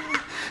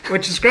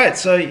 Which is great.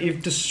 So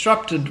you've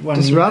disrupted one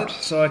Disrupt.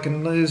 unit, so I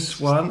can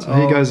lose one. So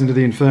he goes into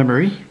the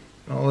infirmary.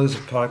 I'll lose a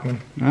pikeman.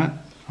 Right,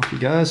 off he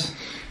goes.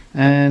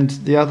 And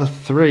the other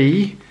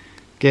 3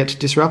 get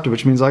disrupted,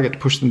 which means I get to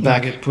push them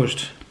back. I get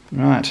pushed.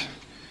 Right,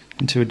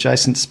 into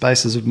adjacent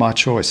spaces of my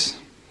choice.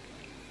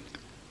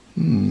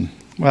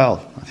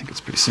 Well, I think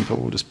it's pretty simple.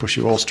 We'll just push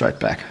you all straight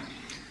back.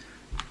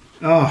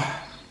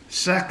 Oh,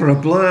 sacre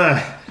bleu.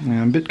 Yeah,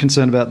 I'm a bit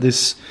concerned about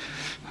this.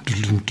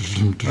 Oh,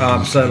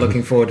 I'm so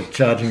looking forward to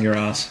charging your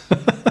ass.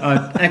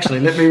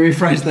 Actually, let me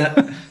rephrase that.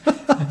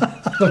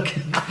 Look,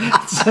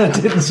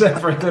 it didn't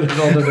sound very good at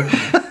all, did it?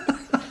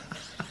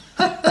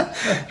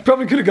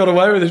 Probably could have got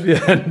away with it if you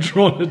hadn't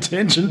drawn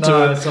attention to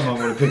No, it. someone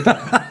would have picked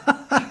up.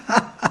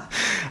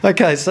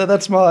 Okay, so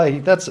that's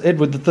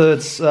Edward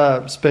III's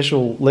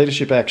special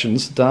leadership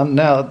actions done.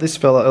 Now, this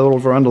fella, Earl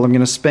of Arundel, I'm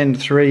going to spend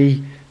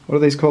 3, what are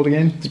these called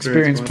again?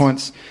 Experience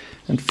points,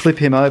 and flip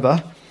him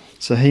over.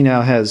 So he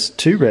now has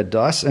 2 red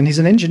dice, and he's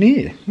an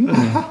engineer. I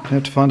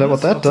have to find out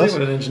what that I'll does. tell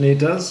you what an engineer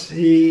does.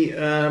 He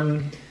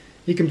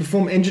can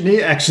perform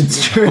engineer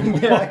actions during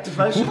their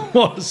activation.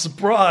 What a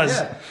surprise!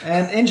 Yeah.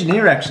 And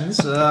engineer actions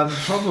are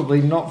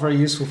probably not very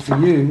useful for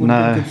you.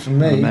 Wouldn't be good for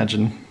me. I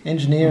imagine.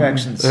 Engineer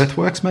actions.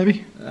 Earthworks,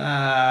 maybe?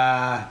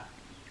 Where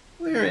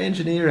are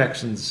engineer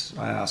actions,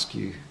 I ask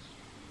you?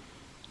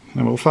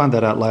 And we'll find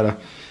that out later.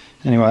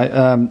 Anyway.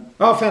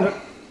 I found it.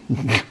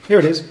 Here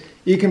it is.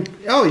 You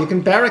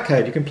can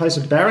barricade. You can place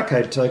a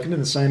barricade token in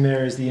the same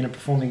area as the unit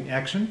performing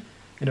action,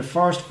 in a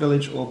forest,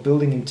 village, or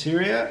building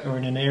interior, or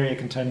in an area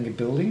containing a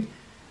building.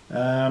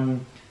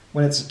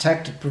 When it's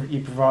attacked,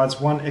 it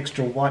provides 1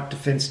 extra white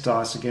defense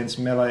dice against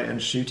melee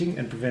and shooting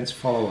and prevents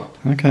follow-up.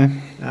 Okay.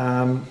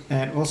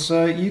 And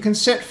also, you can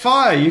set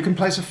fire. You can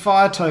place a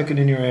fire token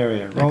in your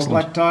area. Roll Excellent.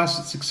 black dice.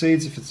 It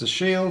succeeds if it's a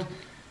shield.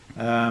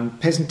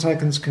 Peasant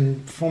tokens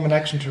can perform an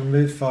action to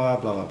remove fire,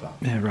 blah, blah, blah.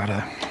 Yeah,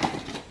 righto.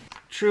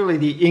 Truly,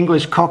 the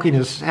English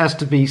cockiness has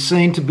to be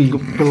seen to be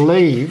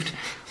believed.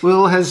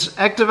 Will has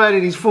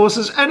activated his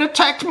forces and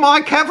attacked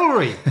my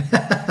cavalry.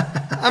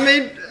 I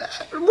mean,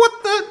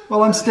 what the...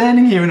 Well, I'm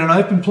standing here in an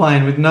open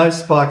plain with no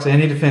spikes,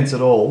 any defence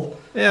at all,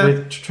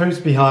 with troops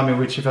behind me,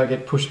 which if I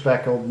get pushed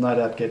back, I'll no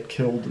doubt get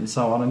killed and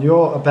so on. And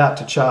you're about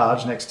to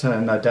charge next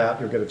turn, no doubt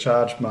you'll get a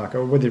charge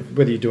marker.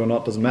 Whether you do or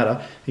not doesn't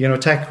matter. You're going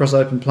to attack across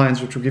open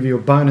plains, which will give you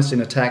a bonus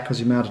in attack because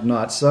you're mounted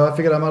knights. So I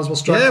figured I might as well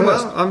strike first.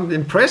 Well, I'm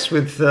impressed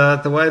with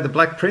the way the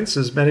Black Prince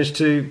has managed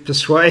to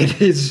persuade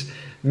his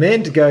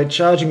men to go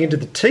charging into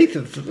the teeth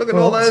of... Look at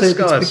all those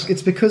guys.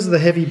 It's because of the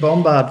heavy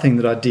bombard thing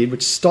that I did,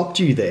 which stopped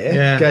you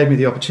there, gave me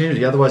the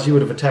opportunity. Otherwise, you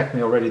would have attacked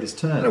me already this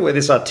turn. I don't know where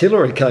this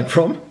artillery came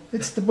from.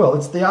 It's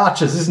the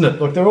archers, isn't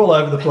it? Look, they're all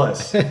over the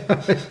place.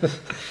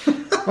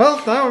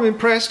 Well, no, I'm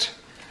impressed.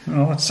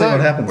 Well, let's see what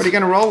happens. What are you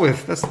going to roll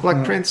with? That's the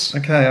Black Prince.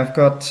 Okay, I've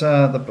got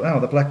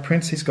the Black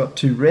Prince. He's got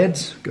 2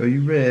 reds. Go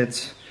you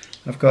reds.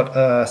 I've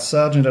got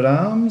Sergeant at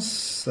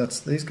Arms.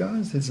 That's these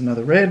guys. There's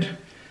another red.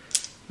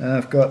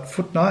 I've got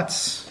Foot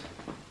Knights.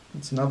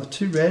 That's another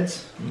 2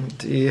 reds. Oh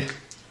dear.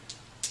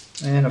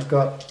 And I've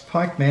got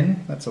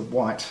Pikemen. That's a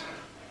white.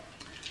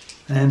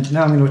 And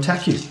now I'm going to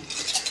attack you.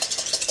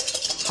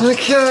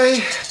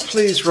 Okay,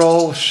 please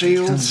roll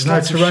shields. No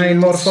Lots of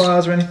terrain shields.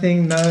 modifiers or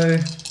anything? No.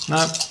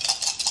 No.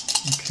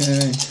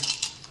 Okay.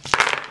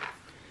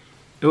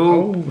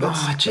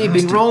 Oh, gee,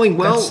 been rolling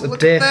well. That's a Look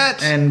death at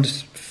that. and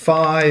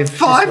 5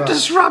 5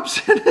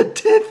 disrupts and a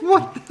death.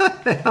 What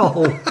the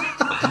hell?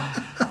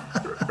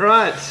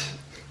 Right.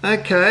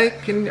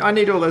 Okay. I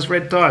need all those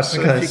red dice.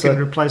 So if you can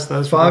replace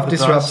those. 5 with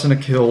disrupts and a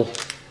kill.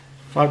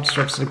 5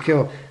 disrupts and a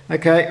kill.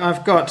 Okay,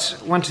 I've got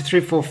 1, 2, 3,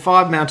 4,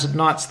 5 mounted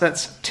knights.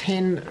 That's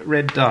 10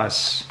 red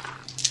dice.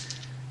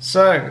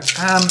 So,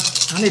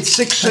 I need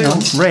 6 Hang on,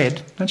 shields.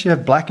 red. Don't you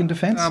have black in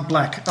defence? Oh,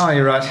 black. Oh,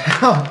 you're right.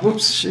 Oh,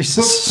 whoops. Jesus,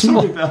 Whoops,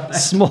 small, sorry about that.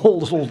 small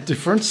little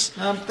difference.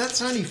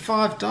 That's only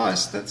 5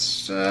 dice.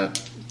 That's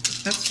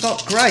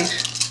not great.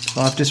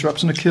 5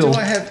 disrupts and a kill. Do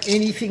I have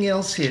anything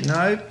else here?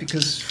 No,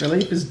 because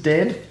Philippe is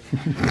dead.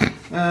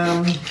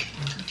 Oh,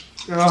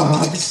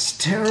 this is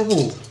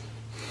terrible.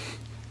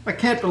 I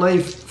can't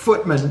believe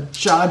footmen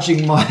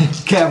charging my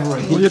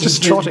cavalry. Well, you're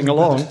just trotting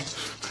along. It's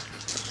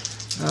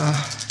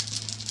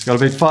got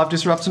to be 5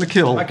 disrupts and a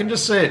kill. I can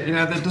just see it,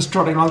 they're just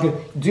trotting along.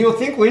 Do you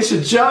think we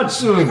should charge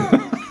soon?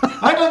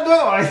 I don't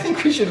know. I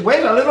think we should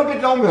wait a little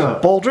bit longer.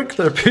 Baldric,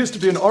 there appears to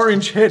be an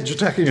orange hedge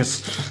attacking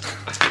us.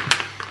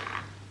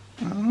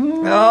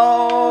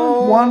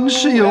 Oh, 1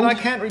 shield. And I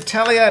can't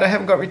retaliate. I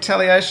haven't got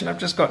retaliation. I've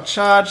just got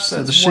charge.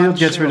 So the shield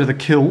gets rid of the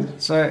kill.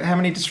 So how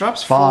many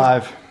disrupts?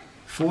 5.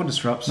 4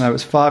 disrupts. No,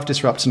 it's 5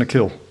 disrupts and a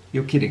kill.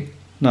 You're kidding.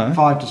 No.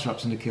 5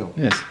 disrupts and a kill.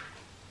 Yes.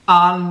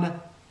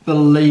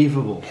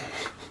 Unbelievable.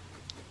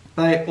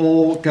 They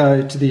all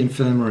go to the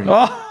infirmary.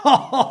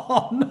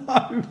 Oh,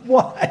 no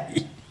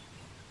way.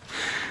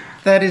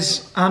 That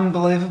is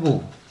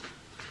unbelievable.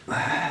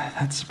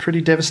 That's a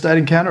pretty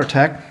devastating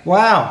counterattack.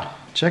 Wow.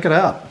 Check it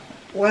out.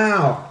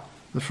 Wow.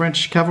 The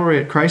French cavalry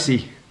at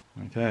Crecy.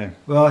 Okay.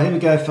 Well, here we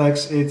go,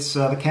 folks. It's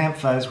the camp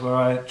phase where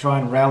I try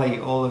and rally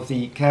all of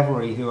the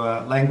cavalry who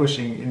are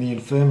languishing in the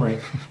infirmary.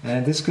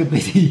 And this could be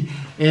the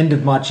end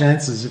of my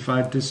chances if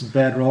I do some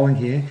bad rolling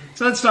here.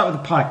 So let's start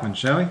with the pikemen,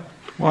 shall we?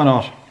 Why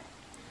not?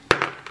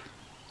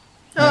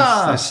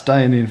 They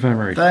stay in the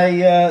infirmary. They,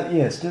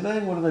 yes, do they?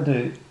 What do they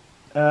do?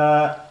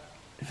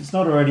 If it's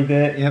not already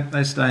there, yep,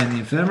 they stay in the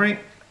infirmary.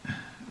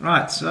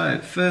 Right, so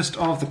first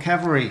of the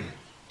cavalry.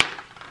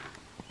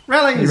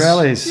 Rallies! He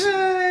rallies.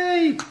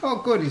 Yay!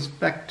 Oh, good, he's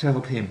back to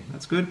help him.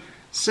 That's good.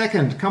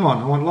 Second, come on,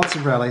 I want lots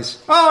of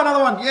rallies. Oh,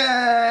 another one!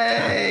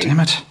 Yay! Damn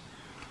it.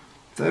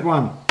 Third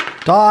one.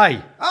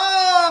 Die!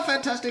 Oh,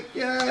 fantastic!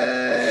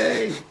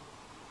 Yay!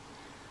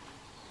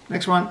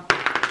 Next one.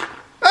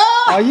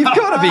 Oh, you've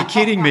got to be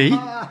kidding me.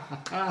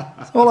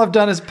 All I've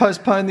done is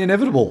postpone the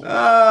inevitable.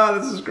 Ah,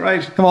 this is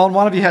great. Come on,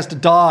 one of you has to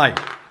die.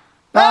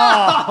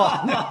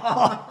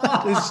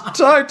 Oh, it's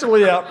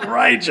totally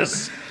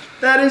outrageous.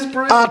 That is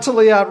brilliant.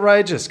 Utterly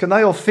outrageous. Can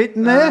they all fit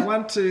in there?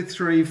 1, 2,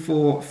 3,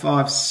 4,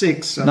 5,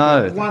 6. I've No,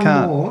 got they one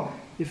can't. more.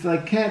 If they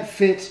can't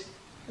fit,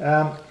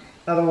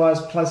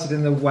 otherwise place it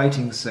in the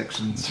waiting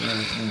section. So,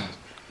 yeah.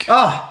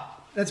 Oh,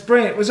 that's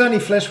brilliant. It was only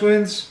flesh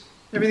wounds.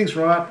 Everything's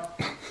right.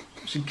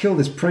 I should kill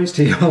this priest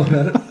here all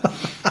about it.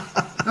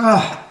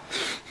 Oh,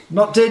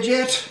 not dead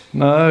yet.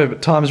 No,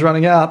 but time's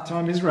running out.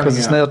 Time is running Because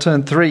it's out. now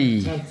turn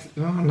 3.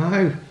 Oh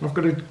no, I've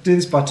got to do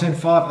this by turn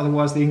 5,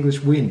 otherwise the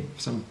English win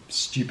for some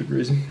stupid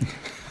reason.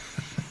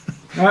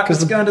 Alright,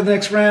 let's go into the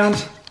next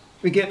round.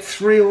 We get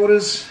 3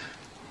 orders.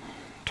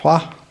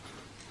 Toi.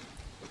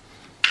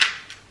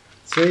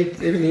 See,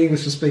 even the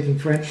English are speaking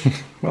French.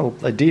 Well,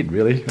 they did,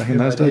 really, back in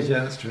those days.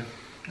 Yeah, that's true.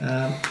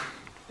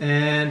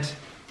 And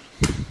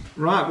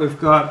right, we've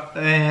got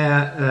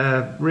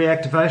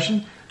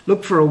reactivation.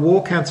 Look for a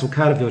War Council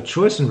card of your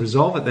choice and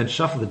resolve it, then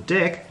shuffle the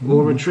deck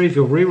or retrieve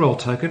your reroll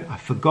token. I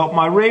forgot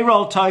my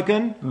reroll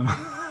token.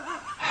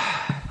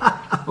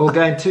 Or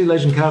gain 2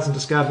 legend cards and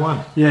discard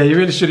 1. Yeah, you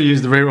really should have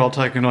used the reroll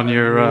token on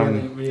your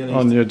Really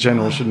on your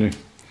general, shouldn't you?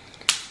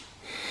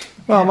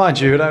 Well,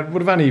 mind you, it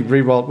would have only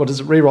rerolled. What does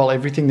it reroll?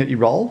 Everything that you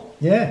roll?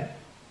 Yeah.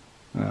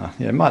 Yeah,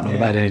 it might not have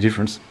made any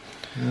difference.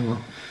 Oh,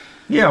 well.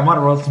 Yeah, I might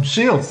have rolled some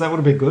shields. That would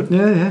have been good.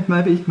 Yeah,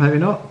 maybe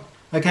not.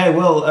 Okay,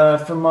 well,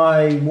 for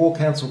my War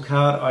Council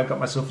card, I got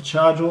myself a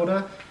charge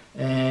order.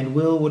 And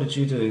Will, what did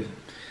you do?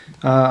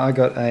 I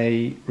got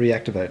a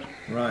reactivate.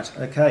 Right,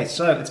 okay,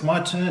 so it's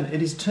my turn.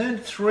 It is turn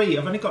 3.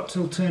 I've only got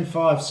till turn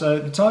 5, so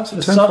the times for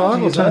the Turn subtlety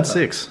 5 or is turn over.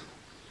 6?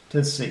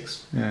 Turn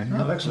 6. Yeah.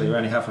 Oh, actually, we're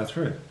only halfway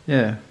through.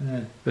 Yeah.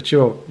 But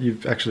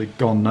you've actually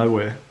gone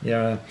nowhere.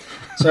 Yeah.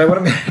 So what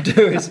I'm going to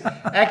do is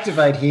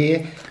activate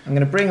here. I'm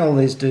going to bring all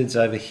these dudes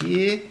over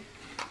here.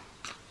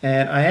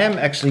 And I am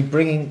actually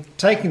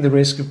taking the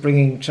risk of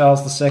bringing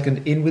Charles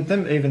II in with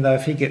them, even though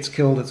if he gets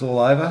killed, it's all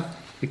over.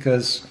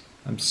 Because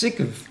I'm sick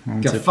of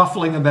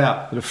gafuffling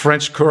about. Bit of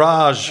French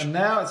courage. And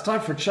now it's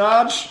time for a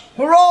charge.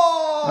 Hurrah!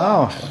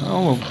 Oh,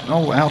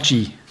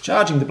 ouchie.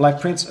 Charging the Black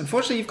Prince.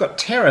 Unfortunately, you've got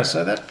terror,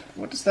 so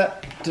what does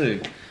that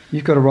do?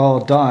 You've got to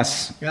roll a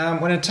dice. When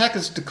an attack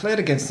is declared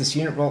against this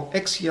unit, roll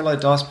X yellow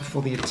dice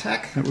before the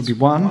attack. That would be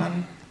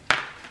 1.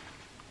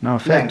 No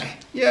effect. Blank.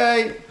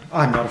 Yay!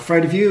 I'm not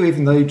afraid of you,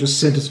 even though you just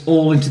sent us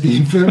all into the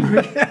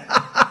infirmary.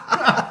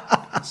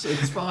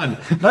 It's fine.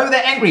 No,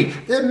 they're angry.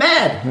 They're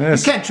mad.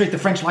 Yes. You can't treat the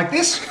French like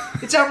this.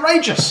 It's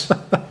outrageous.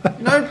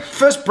 You know,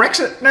 first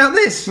Brexit, now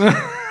this.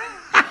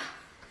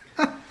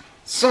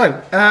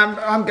 So,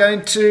 I'm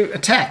going to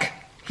attack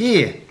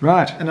here.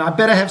 Right. And I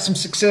better have some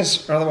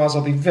success, or otherwise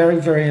I'll be very,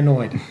 very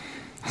annoyed.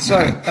 So,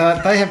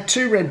 they have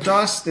 2 red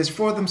dice. There's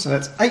 4 of them, so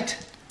that's 8.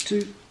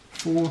 2,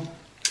 4,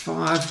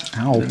 5.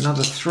 Ow.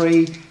 Another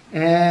 3.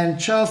 And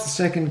Charles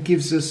II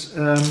gives us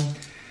a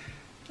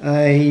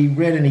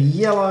red and a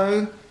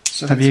yellow.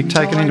 So Have you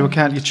taken into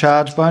account your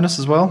charge bonus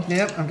as well?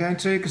 Yep, I'm going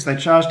to, because they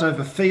charged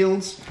over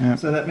fields. Yep.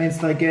 So that means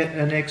they get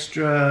an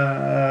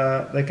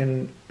extra, they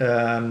can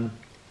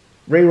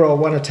re-roll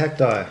 1 attack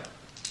die.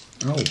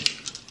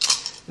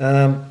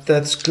 Oh.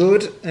 That's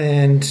good,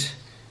 and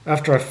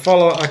after I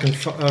follow, blah,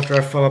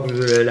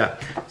 blah, blah.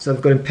 So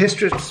I've got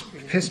impetuous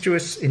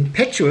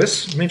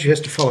means she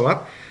has to follow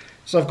up.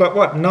 So I've got,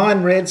 what,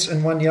 9 reds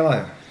and 1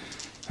 yellow.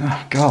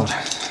 Oh, God.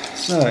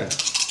 So,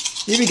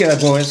 here we go,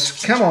 boys.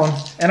 Come on.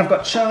 And I've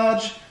got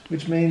charge,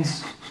 which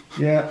means,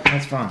 yeah,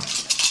 that's fine.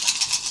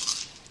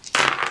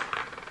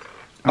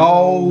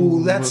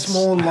 Oh, that's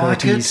more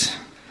like it.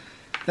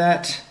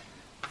 That,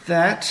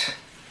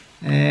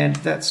 and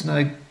that's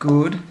no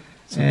good.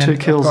 So 2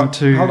 kills and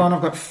 2... Hold on,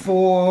 I've got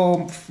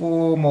four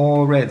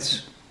more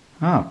reds.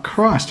 Oh,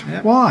 Christ.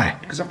 Yep. Why?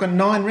 Because I've got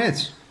 9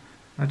 reds.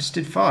 I just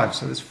did 5,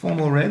 so there's 4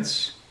 more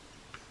reds.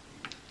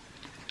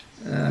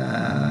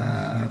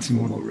 That's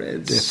 4 more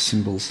reds. Death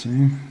symbols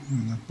too.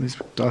 These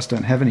dice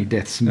don't have any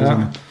death symbols on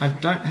them. I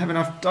don't have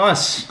enough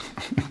dice.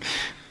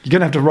 You're going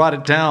to have to write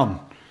it down.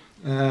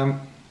 There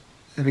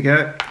we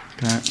go.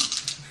 Okay.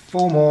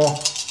 4 more.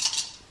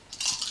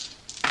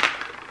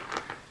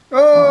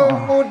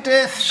 Oh, more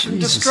death and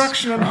Jesus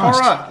destruction and Christ.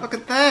 horror. Look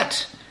at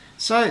that.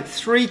 So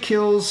 3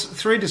 kills,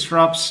 3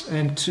 disrupts,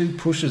 and 2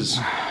 pushes.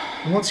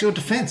 And what's your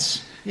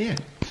defense? Yeah.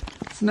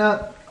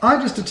 Now, I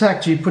just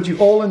attacked you, put you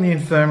all in the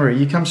infirmary.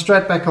 You come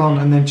straight back on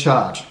and then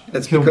charge.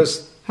 That's Kill me.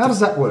 because... How does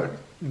that work?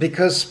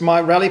 Because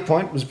my rally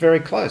point was very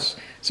close.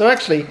 So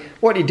actually,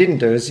 what he didn't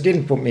do is he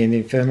didn't put me in the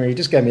infirmary. He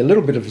just gave me a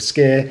little bit of a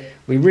scare.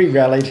 We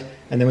re-rallied,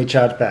 and then we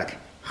charged back.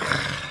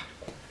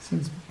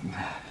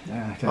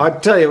 Yeah, okay. I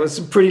tell you, it was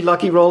some pretty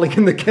lucky rolling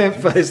in the camp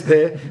phase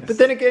there. But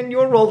then again,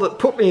 your roll that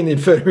put me in the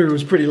infirmary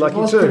was pretty lucky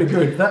That was too. pretty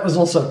good. That was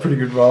also a pretty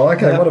good roll.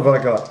 Okay, Yeah. what have I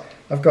got?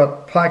 I've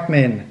got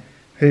pikemen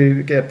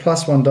who get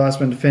 +1 dice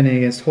when defending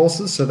against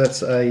horses, so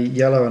that's a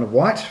yellow and a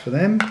white for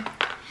them.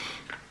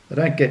 They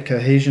don't get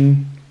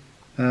cohesion.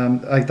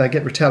 They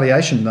get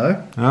retaliation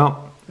though.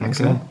 Oh,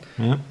 Excellent.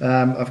 Yeah.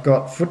 I've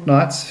got foot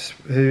knights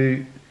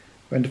who,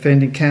 when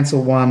defending,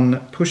 cancel 1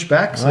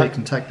 pushback, so Right. you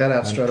can take that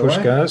out And straight push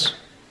away. goes.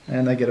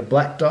 And they get a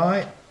black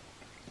die.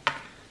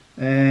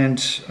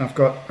 And I've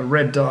got a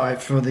red die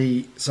for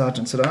the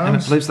sergeants at And it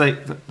arms. believes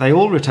they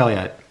all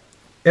retaliate.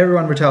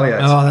 Everyone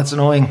retaliates. Oh, that's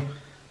annoying.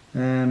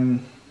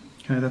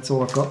 Okay, that's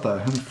all I've got though.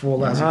 Only 4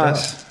 lousy Right.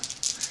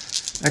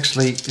 dice.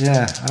 Actually,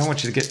 yeah, I don't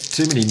want you to get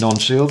too many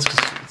non-shields because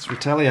it's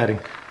retaliating.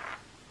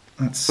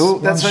 That's Oh,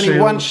 that's one only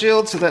shield 1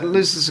 shield, so that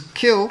loses a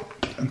kill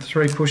and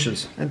 3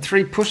 pushes. and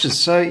 3 pushes.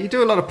 So you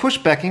do a lot of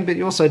pushbacking, but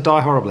you also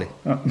die horribly.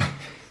 Oh.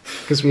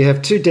 Because we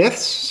have 2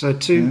 deaths, so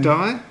 2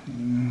 die.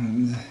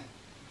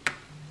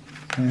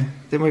 Okay.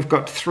 Then we've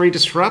got 3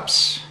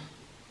 disrupts.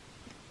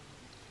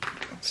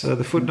 So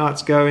the foot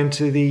knights go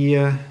into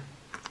the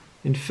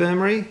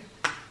infirmary.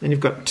 Then you've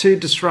got 2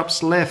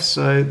 disrupts left,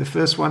 so the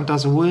first one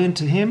does a wound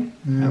to him,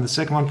 and the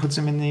second one puts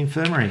him in the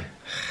infirmary.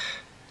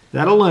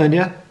 That'll learn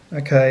you.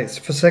 Okay, so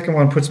the second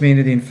one puts me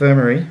into the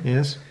infirmary.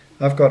 Yes.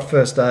 I've got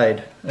first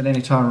aid. At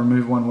any time,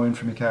 remove 1 wound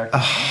from your character.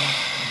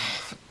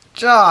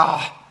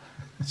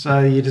 So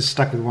you're just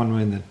stuck with 1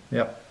 wound then.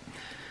 Yep.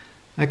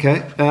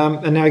 Okay,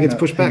 and now he gets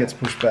pushed He back. gets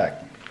pushed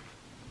back.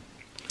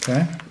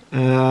 Okay.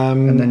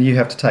 And then you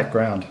have to take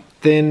ground.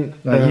 Then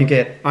No, you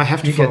get. I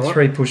have to You get follow up.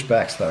 3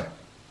 pushbacks though.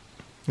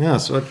 Yeah,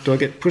 so do I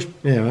get pushed?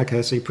 Yeah,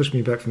 okay, so you push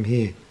me back from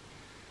here.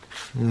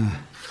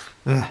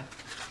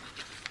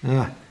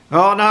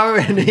 Oh no,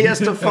 and he has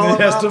to follow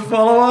he has up. to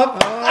follow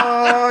up.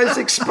 Oh, he's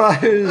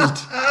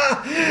exposed.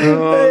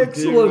 Oh,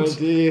 Excellent.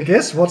 dear.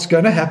 Guess what's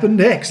going to happen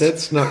next?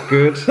 That's not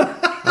good.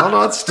 Oh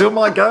no, it's still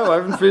my go. I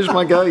haven't finished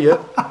my go yet.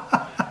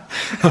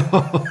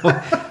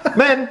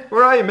 Men,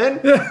 where are you,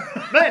 men?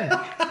 Men!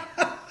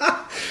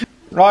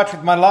 Right,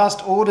 with my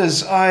last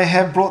orders, I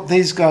have brought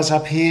these guys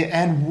up here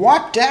and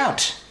wiped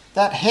out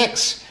that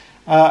hex.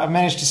 I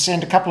managed to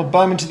send a couple of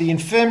bowmen to the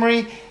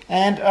infirmary,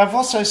 and I've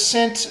also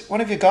sent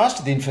one of your guys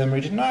to the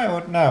infirmary, didn't I?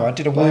 Or, no, I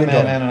did a wound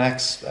on him. and an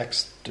axe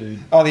dude.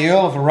 Oh, the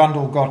Earl of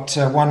Arundel got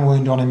 1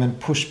 wound on him and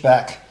pushed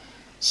back.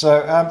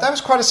 So that was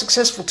quite a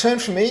successful turn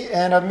for me,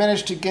 and I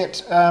managed to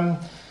get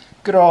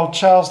good old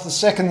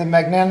Charles II the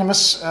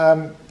Magnanimous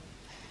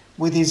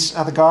with his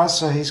other guys,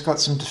 so he's got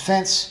some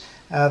defence.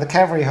 The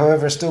cavalry,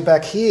 however, are still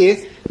back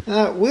here.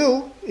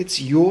 Will,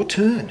 it's your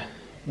turn.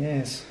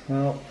 Yes.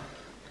 Well,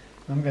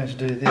 I'm going to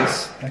do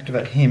this.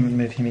 Activate him and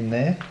move him in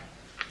there.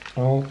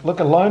 Oh, look,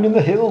 alone in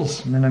the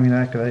hills. And then I'm going to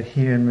activate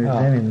here and move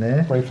them in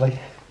there. Briefly.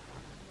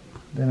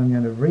 Then I'm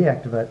going to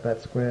reactivate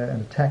that square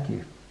and attack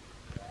you.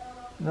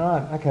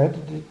 Right, okay.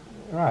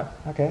 Right,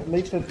 okay.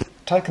 Leave the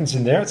tokens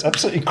in there. It's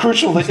absolutely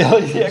crucial that you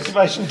leave the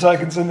activation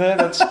tokens in there.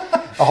 That's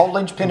a whole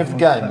linchpin of the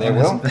game there,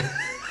 Will.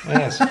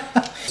 Yes.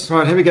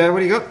 Right, here we go. What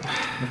do you got?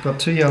 I've got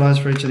 2 yellows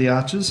for each of the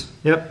archers.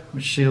 Yep.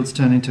 Which shields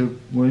turn into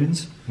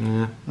wounds.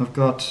 Yeah. I've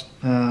got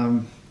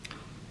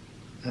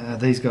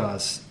these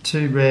guys.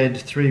 2 red,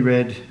 3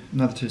 red,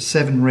 another 2,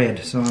 7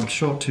 red. So I'm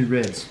short 2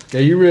 reds. Go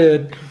you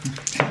red.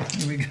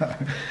 Here we go.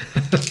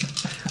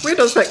 Where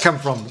does that come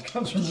from? It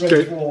comes from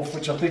Red Dwarf,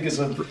 which I think is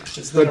a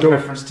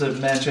reference to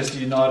Manchester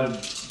United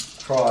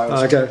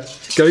cry.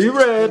 Go you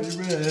red.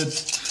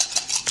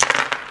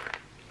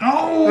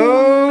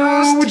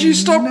 Oh, would you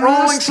stop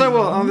rolling so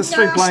well? Oh, there's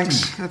 3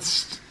 blanks.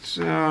 That's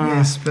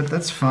yes, but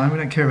that's fine. We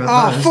don't care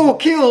about those. 4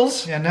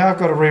 kills. Yeah, now I've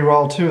got to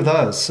re-roll 2 of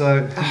those.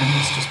 So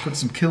let's just put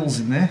some kills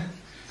in there.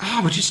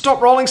 Oh, would you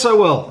stop rolling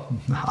so well?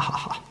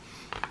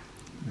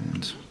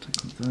 And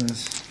take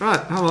those. Right,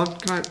 hold on.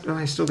 Can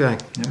I still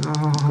going? Yep.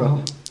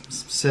 Got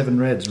 7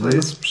 reds.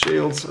 Please,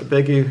 shields. I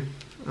beg you.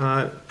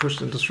 Push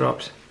and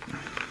disrupt.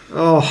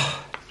 Oh.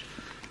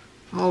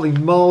 Holy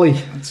moly.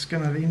 It's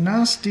going to be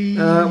nasty.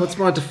 What's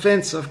my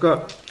defence? I've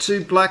got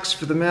 2 blacks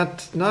for the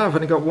mount. No, I've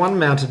only got 1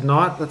 mounted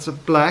knight. That's a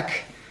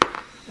black.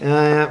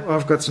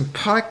 I've got some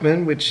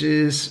pikemen, which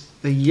is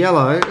a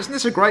yellow. Isn't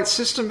this a great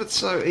system? It's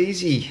so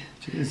easy.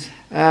 Cheers.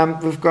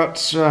 We've got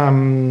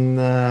some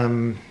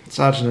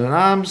Sergeant at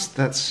Arms.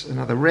 That's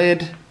another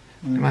red.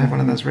 Can I have one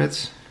of those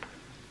reds?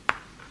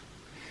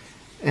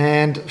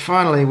 And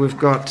finally, we've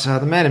got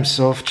the man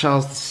himself,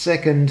 Charles II.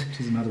 Which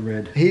is another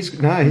red. He's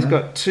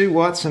got 2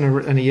 whites and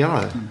a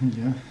yellow.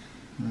 Yeah,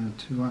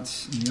 2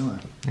 whites and yellow.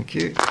 Thank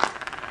you.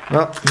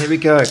 Well, here we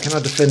go. Can I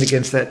defend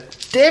against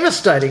that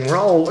devastating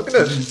roll? Look at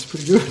it. It's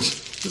pretty good.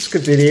 This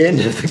could be the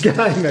end of the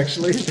game,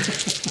 actually.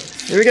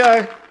 Here we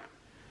go.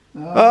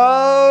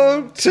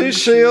 Oh, 2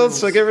 shields.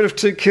 So get rid of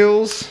 2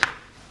 kills.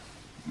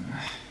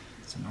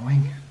 It's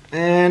annoying.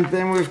 And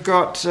then we've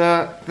got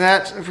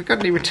that. If we've got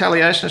any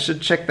retaliation, I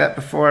should check that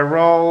before I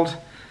rolled.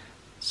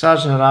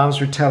 Sergeant at Arms,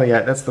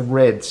 retaliate. That's the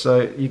red.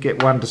 So you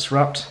get 1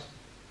 disrupt.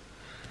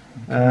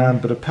 Okay.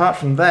 But apart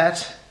from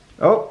that...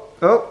 Oh,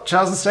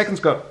 Charles II's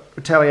got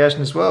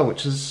retaliation as well,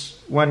 which is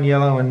 1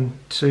 yellow and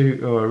 2...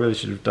 Oh, I really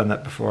should have done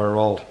that before I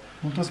rolled.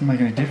 Well, it doesn't make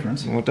any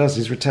difference. Well, it does.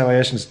 His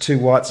retaliation is 2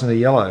 whites and a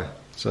yellow.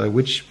 So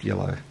which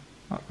yellow?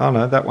 Oh,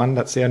 no, that one.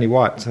 That's the only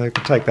white. So you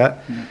can take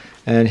that. Yeah.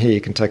 And here you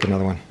can take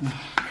another one.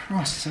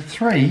 Christ, so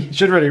 3? You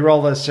should really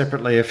roll those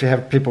separately. If you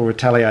have people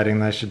retaliating,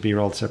 they should be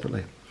rolled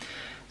separately.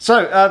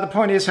 So the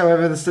point is,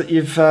 however, is that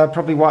you've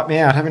probably wiped me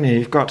out, haven't you?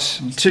 You've got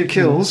 2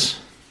 kills.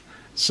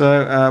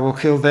 So we'll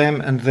kill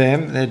them and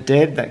them. They're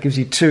dead. That gives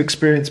you 2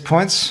 experience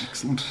points.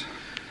 Excellent.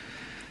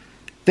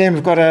 Then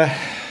we've got a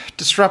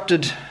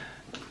disrupted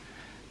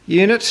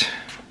unit.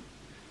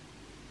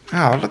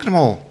 Oh, look at them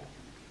all.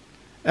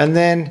 And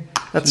then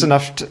that's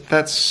enough.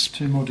 That's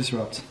 2 more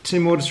disrupts.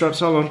 2 more disrupts.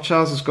 Hold on.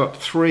 Charles has got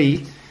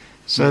 3.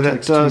 So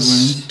that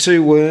does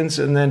 2 wounds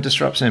and then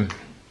disrupts him.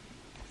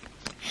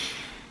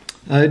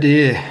 Oh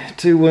dear.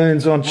 2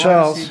 wounds on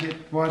Charles.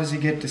 Why does he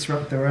get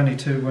disrupted? There were only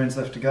 2 wounds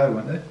left to go,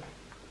 weren't there?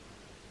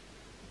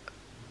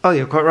 Oh,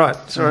 you're quite right.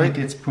 Sorry. So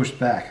he gets pushed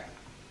back.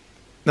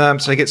 So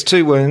he gets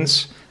 2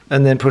 wounds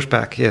and then pushed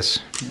back, yes.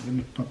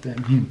 Yeah, not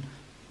damn him.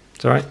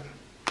 Sorry.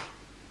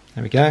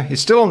 There we go.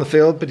 He's still on the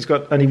field, but he's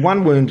got only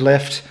 1 wound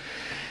left.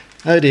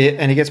 Oh dear,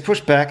 and he gets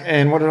pushed back,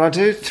 and what did I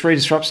do? 3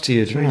 disrupts to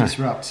you, didn't I? 3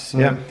 disrupts.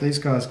 So these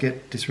guys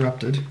get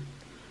disrupted.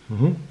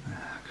 Mm-hmm.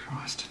 Oh,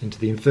 Christ. Into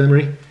the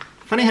infirmary.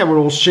 Funny how we're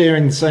all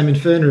sharing the same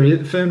infirmary,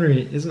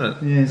 isn't it?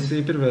 Yes.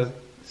 There's a bit of a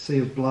sea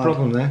of blood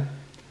problem there.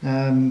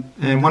 And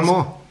 1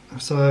 more.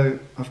 So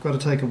I've got to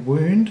take a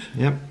wound.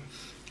 Yep.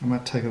 I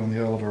might take it on the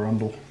Earl of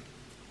Arundel.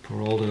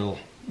 Poor old Earl.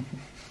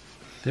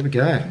 There we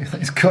go.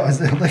 These guys,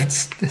 they're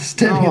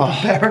standing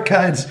at the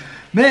barricades.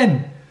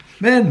 Men,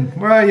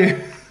 where are you?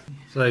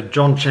 So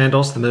John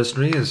Chandos, the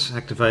mercenary, has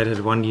activated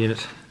 1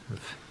 unit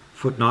of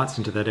foot knights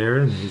into that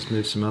area, and he's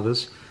moved some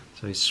others.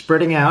 So he's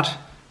spreading out,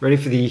 ready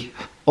for the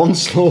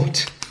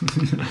onslaught.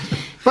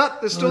 But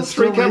there's still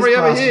 3 cavalry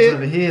over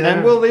here.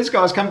 And will these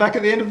guys come back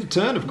at the end of the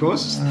turn, of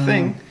course, is the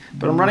thing.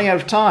 But I'm running out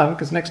of time,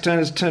 because next turn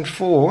is turn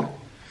 4.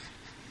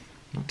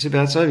 Not too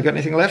bad. So have you got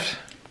anything left?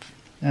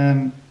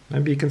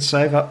 Maybe you can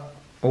save up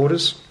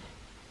orders.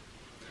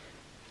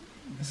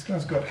 This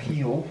guy's got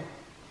heal.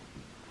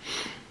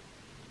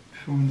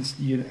 Perform this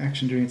unit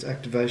action during its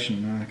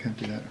activation. No, I can't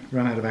do that.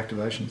 Run out of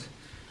activations.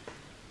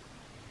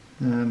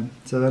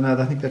 So no,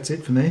 I think that's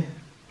it for me.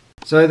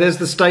 So there's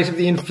the state of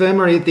the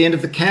infirmary at the end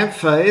of the camp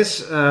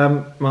phase.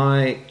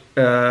 My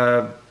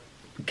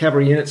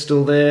cavalry unit's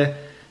still there,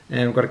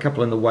 and we've got a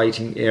couple in the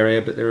waiting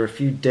area, but there are a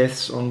few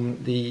deaths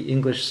on the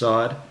English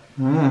side.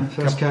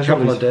 First casualties. A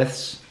couple of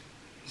deaths.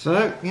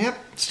 So, yep,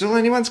 still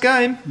anyone's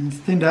game. It's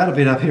thinned out a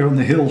bit up here on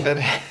the hill. It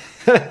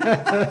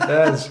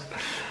has.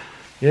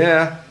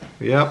 Yeah,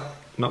 yep,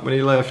 not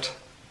many left.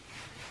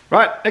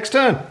 Right, next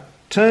turn.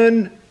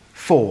 Turn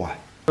 4.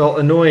 Well,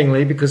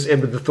 annoyingly, because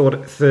Edward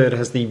III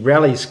has the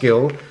rally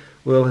skill,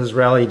 Will has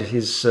rallied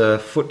his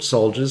foot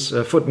soldiers,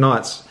 foot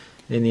knights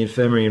in the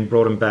infirmary and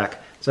brought them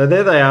back. So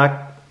there they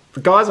are.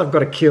 The guys I've got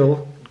to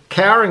kill,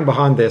 cowering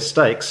behind their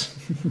stakes,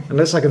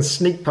 unless I can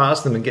sneak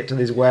past them and get to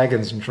these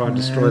wagons and try and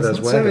destroy those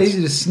wagons. It's so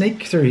easy to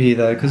sneak through here,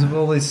 though, because of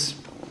all this...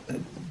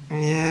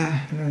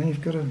 Yeah. You know,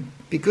 you've got to...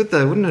 Be good,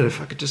 though, wouldn't it, if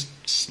I could just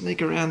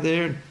sneak around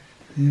there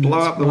and blow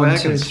up the 1,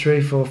 wagons? 2,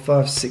 3, 4,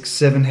 5, 6,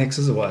 7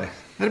 hexes away.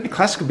 That'd be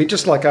classic. It'd be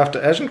just like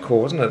after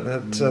Agincourt, wasn't it?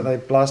 That they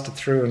blasted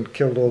through and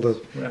killed all the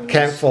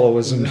camp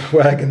followers and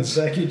wagons.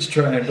 The baggage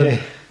train. But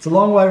it's a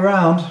long way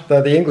round.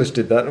 Though the English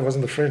did that, it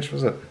wasn't the French,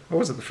 was it? Or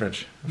was it the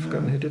French? I've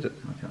forgotten who did it.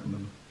 I can't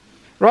remember.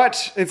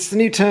 Right, it's the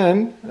new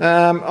turn.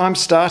 I'm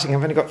starting.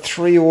 I've only got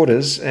 3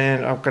 orders,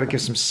 and I've got to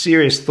give some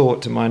serious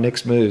thought to my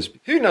next moves.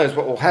 Who knows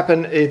what will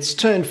happen? It's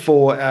turn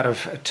 4 out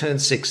of turn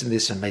 6 in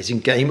this amazing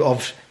game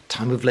of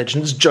Time of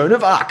Legends Joan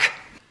of Arc.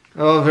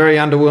 Oh, very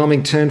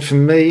underwhelming turn for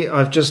me.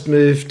 I've just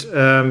moved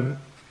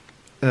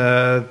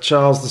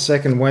Charles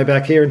II way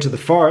back here into the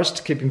forest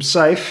to keep him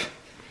safe,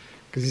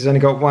 because he's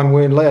only got 1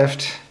 wound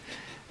left.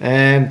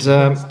 And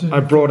I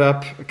brought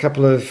up a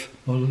couple of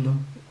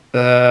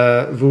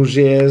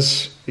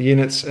Vosges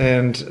units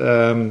and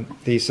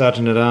the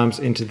Sergeant-at-Arms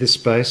into this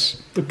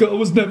space. The goal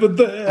was never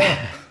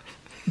there.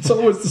 It's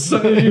always the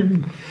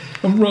same.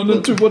 I'm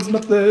running towards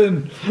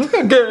nothing.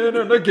 Again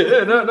and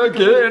again and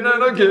again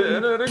and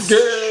again and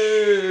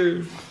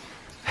again.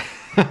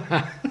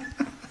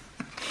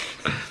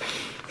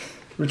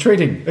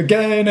 Retreating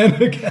again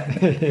and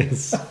again.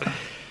 Yes.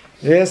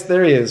 Yes,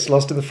 there he is,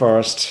 lost in the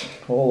forest.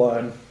 All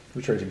alone.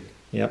 Retreating.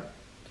 Yep.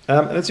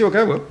 That's your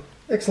go, Will.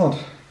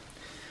 Excellent.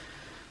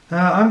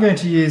 I'm going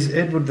to use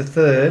Edward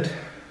III.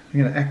 I'm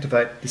going to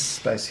activate this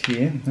space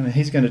here. And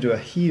he's going to do a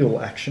heal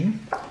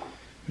action,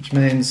 which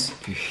means...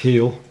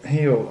 Heal.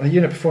 Heal. A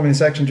unit performing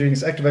this action during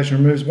its activation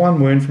removes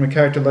 1 wound from a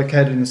character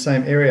located in the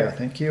same area.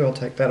 Thank you. I'll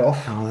take that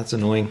off. Oh, that's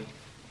annoying.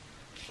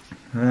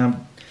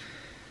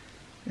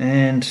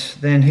 And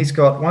then he's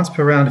got, once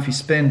per round, if you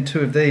spend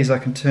 2 of these, I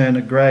can turn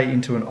a grey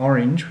into an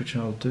orange, which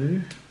I'll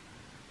do.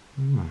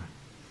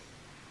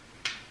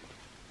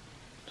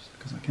 Just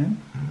because I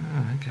can.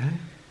 Okay.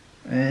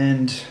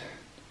 And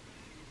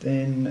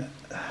then,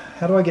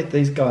 how do I get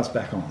these guys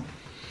back on?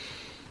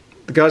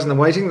 The guys in the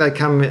waiting, they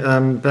come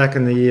back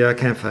in the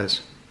camp phase.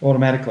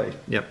 Automatically?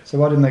 Yep. So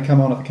why didn't they come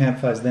on at the camp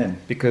phase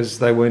then? Because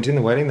they weren't in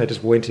the waiting, they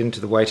just went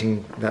into the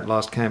waiting, that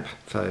last camp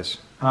phase.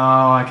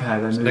 Oh, okay.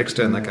 So next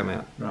turn they come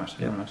out. Right,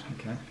 Yep. right.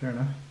 Okay, fair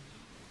enough.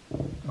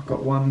 I've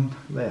got 1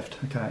 left.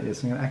 Okay,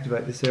 yes, I'm going to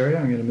activate this area.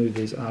 I'm going to move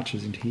these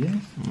archers into here.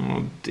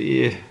 Oh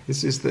dear,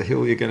 this is the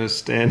hill you're going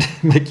to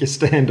make you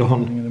stand I'm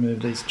on. going to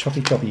move these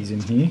choppy choppies in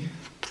here.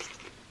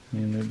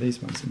 And move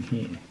these ones in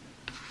here.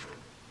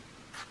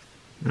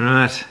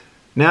 Right.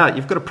 Now,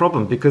 you've got a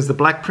problem, because the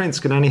Black Prince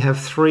can only have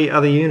 3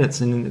 other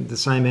units in the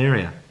same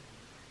area.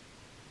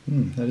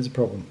 That is a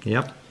problem.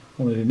 Yep.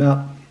 I'll move him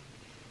out.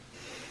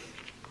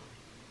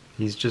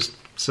 He's just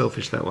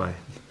selfish that way.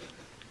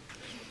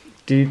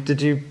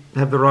 Did you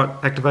have the right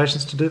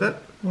activations to do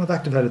that? Well, I've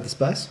activated the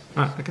space.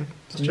 Oh, okay.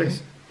 Just checking.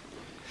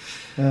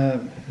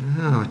 Yes.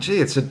 Oh, gee,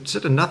 it's a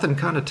sort of nothing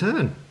kind of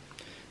turn.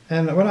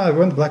 And when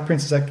the Black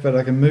Prince is activated,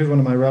 I can move one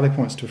of my rally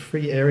points to a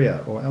free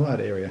area or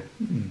allied area.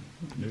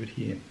 Move it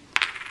here.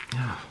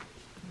 Oh.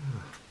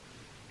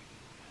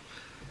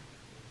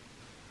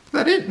 Is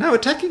that it? No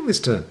attacking this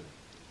turn.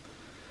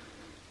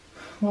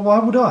 Well, why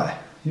would I?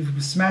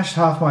 You've smashed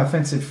half my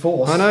offensive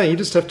force. I know, you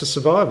just have to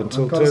survive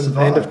until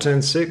end of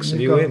turn 6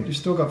 and you win. You've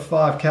still got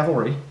 5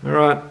 cavalry.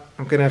 Alright,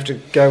 I'm going to have to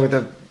go with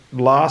a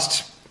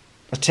last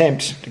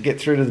attempt to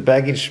get through to the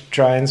baggage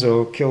trains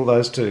or kill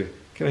those 2.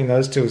 Killing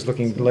those 2 is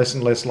looking less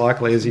and less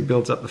likely as he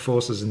builds up the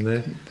forces in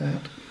there.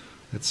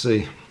 Let's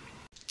see.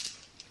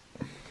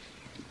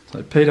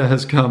 So Peter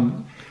has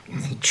come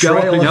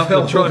Galloping up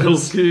the Trundle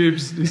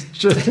cubes. He's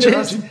just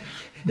charging.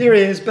 Here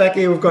he is, back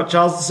here. We've got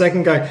Charles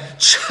II going,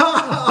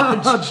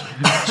 charge!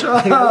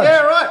 Charge!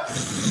 Yeah, right.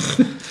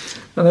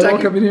 And they all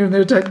come in here and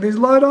they're attacking these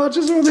light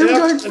archers, or they're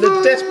going in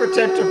a desperate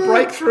attempt to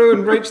break through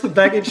and reach the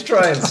baggage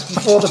trains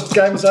before the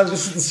game is over.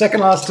 This is the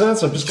second last turn,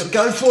 so I've just got to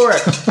go for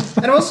it.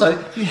 And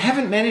also, you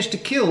haven't managed to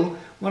kill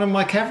one of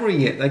my cavalry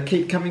yet. They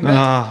keep coming back.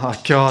 Oh,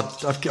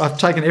 God. I've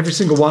taken every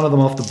single one of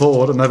them off the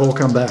board and they've all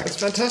come back. It's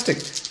fantastic.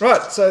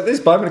 Right, so these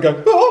bowmen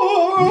go,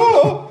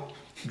 oh!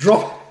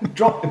 Drop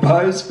your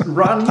bows,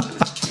 run.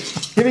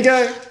 Here we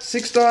go.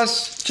 6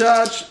 dice,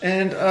 charge,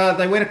 and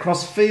they went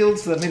across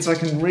fields, so that means I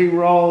can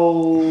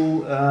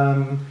re-roll.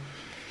 It's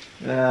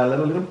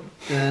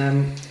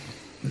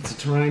a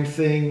terrain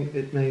thing.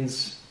 It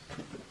means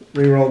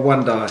re-roll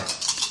 1 die.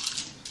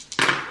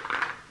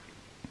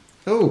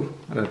 Oh,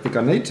 I don't think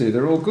I need to.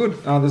 They're all good.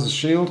 Oh, there's a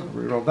shield. I'll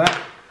re-roll that.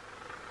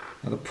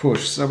 Another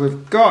push. So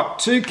we've got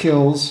 2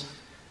 kills,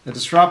 a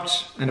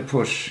disrupt, and a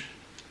push.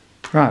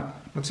 Right.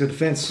 What's your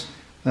defence?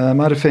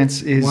 My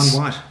defence is 1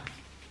 white.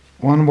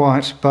 1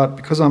 white, but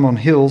because I'm on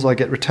hills, I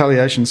get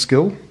retaliation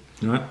skill.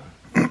 Right.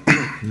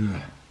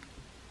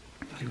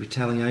 Bloody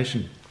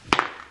retaliation.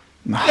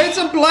 It's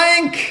a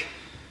blank!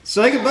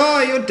 Say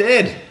goodbye, you're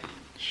dead.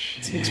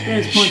 It's an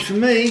experience point for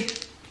me.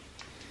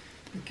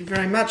 Thank you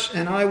very much,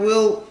 and I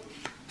will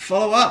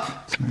follow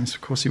up. Yes,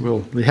 of course he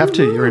will. You have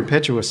to. You're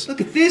impetuous.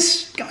 Look at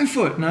this. Go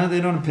for it. No,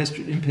 they're not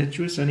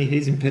impetuous. Only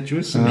he's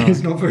impetuous. And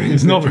he's not very.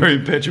 He's not very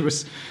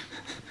impetuous.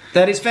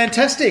 That is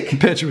fantastic.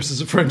 Impetuous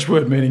is a French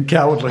word meaning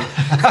cowardly.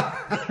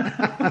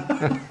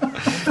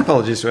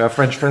 Apologies to our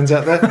French friends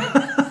out there.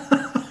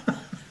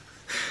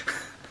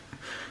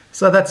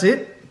 So that's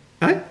it.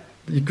 Hey?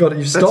 You've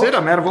stopped. That's it.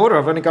 I'm out of order.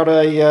 I've only got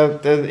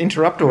the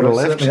interrupt order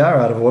left. Certainly are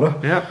out of order.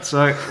 Yep.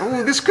 So,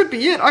 this could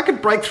be it. I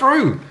could break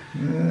through.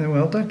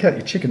 Well, don't count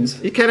your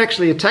chickens. You can't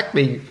actually attack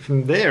me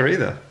from there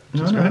either.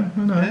 I know.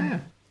 Yeah.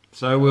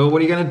 So, Will,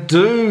 what are you going to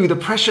do? The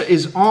pressure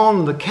is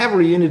on. The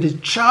cavalry unit is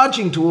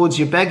charging towards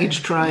your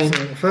baggage train.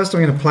 So first,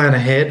 I'm going to plan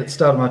ahead. At the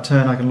start of my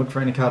turn, I can look for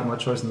any card of my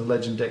choice in the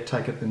legend deck,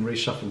 take it, then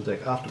reshuffle the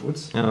deck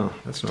afterwards. Oh,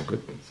 that's not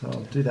good. So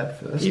I'll do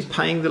that first. Are you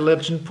paying the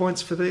legend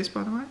points for these,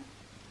 by the way?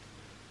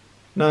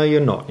 No,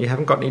 you're not. You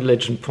haven't got any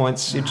legend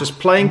points. You're just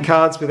playing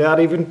cards without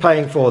even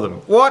paying for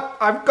them. What?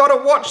 I've got to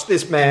watch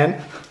this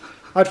man.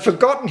 I'd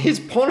forgotten his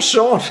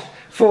penchant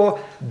for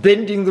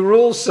bending the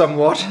rules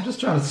somewhat. I'm just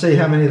trying to see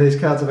how many of these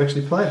cards I've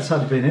actually played. It's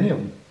hardly been any of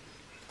them.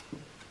 In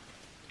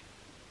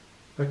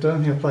fact, I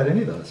don't think I've played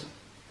any of those.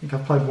 I think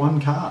I've played one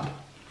card.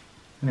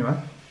 Anyway,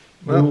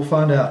 we will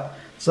find out.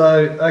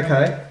 So,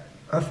 okay.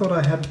 I thought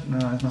I had... No,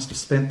 I must have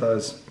spent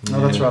those.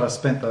 No, that's right. I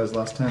spent those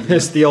last time.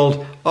 Yes, the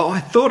old... Oh, I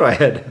thought I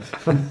had.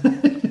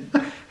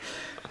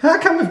 How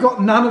come we've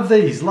got none of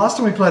these? Last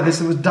time we played this,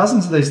 there was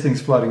dozens of these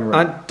things floating around.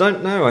 I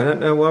don't know. I don't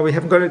know why we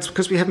haven't got it. It's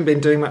because we haven't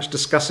been doing much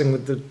discussing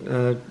with the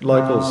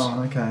locals.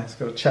 Oh, okay. It's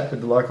got to chat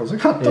with the locals. I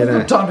can't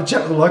have time to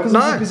chat with the locals.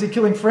 I'm so busy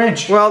killing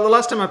French. Well, the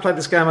last time I played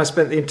this game, I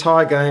spent the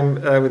entire game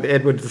with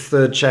Edward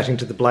III chatting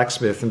to the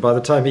blacksmith, and by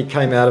the time he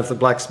came out of the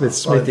blacksmith's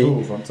smithy,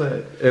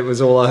 it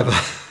was all over.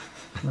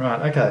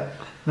 Right, okay.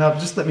 Now,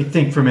 just let me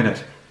think for a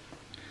minute.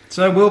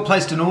 So Will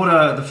placed an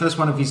order, the first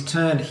one of his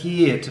turn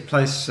here, to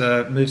place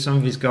move some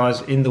of his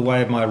guys in the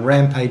way of my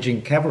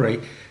rampaging cavalry.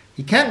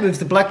 He can't move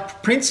the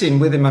Black Prince in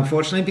with him,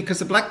 unfortunately, because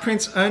the Black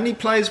Prince only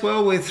plays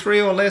well with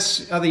 3 or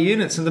less other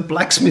units, and the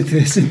blacksmith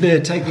is in there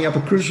taking up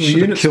a crucial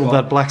unit. Should have killed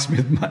that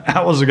blacksmith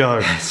hours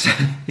ago. So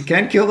he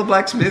can kill the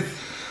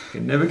blacksmith.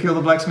 Can never kill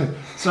the blacksmith.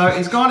 So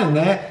he's gone in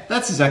there.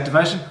 That's his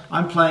activation.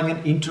 I'm playing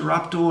an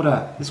interrupt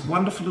order. This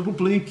wonderful little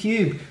blue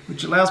cube,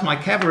 which allows my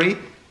cavalry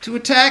to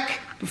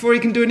attack before he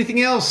can do anything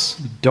else.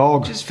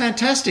 Dog. Which is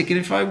fantastic. And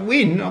if I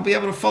win, I'll be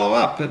able to follow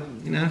up. But,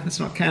 let's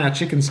not count our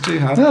chickens too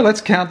hard. No, let's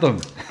count them.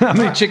 How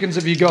many chickens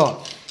have you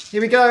got? Here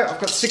we go. I've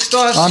got 6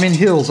 dice. I'm in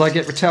hills. I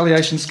get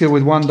retaliation skill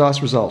with 1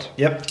 dice result.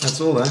 Yep,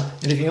 that's all there.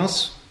 Anything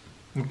else?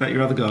 What about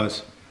your other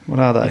guys? What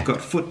are they? I've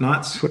got foot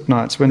knights. Foot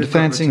knights. When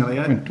defending,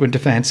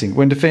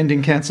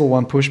 cancel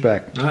 1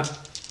 pushback. Right.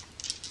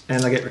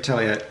 And I get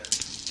retaliate.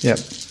 Yep.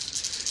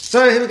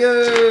 So here we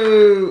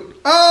go.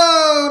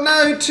 Oh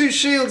no, 2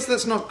 shields.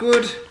 That's not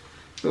good.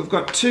 But we've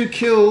got 2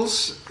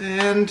 kills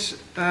and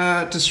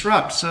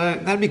disrupt. So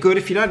that'd be good.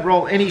 If you don't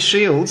roll any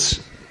shields,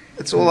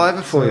 it's all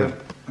over for you. What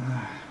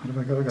have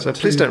I got? I've got So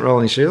please don't roll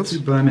any shields. 2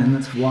 bowmen.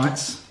 That's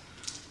whites.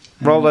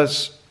 Roll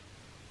those.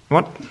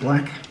 What?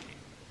 Black.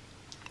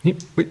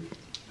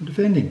 I'm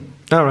defending.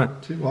 All right.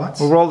 2 whites.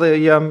 We'll roll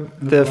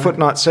the foot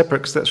knight separate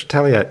because that's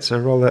retaliate. So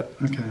roll that.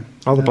 Okay.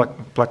 Roll the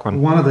black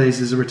one. One of these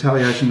is a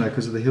retaliation though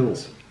because of the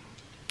hills.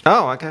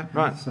 Oh, okay,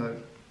 right. So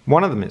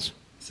one of them is. It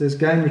says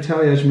gain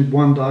retaliation with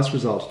 1 dice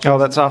result. Oh,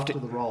 that's after the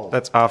roll.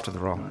 That's after the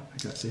roll. Right,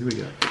 okay, so here we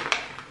go.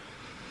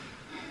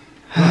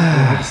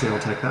 Obviously, I'll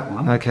take that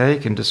one. Okay, you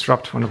can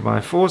disrupt one of my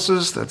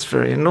forces. That's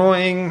very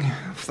annoying.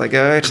 Off they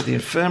go to the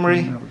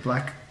infirmary. Now the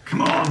black.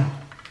 Come on,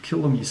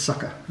 kill them, you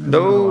sucker. There's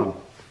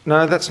No,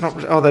 no, that's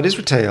not. Oh, that is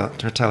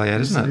retaliate,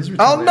 isn't it? Is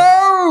Oh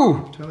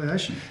no!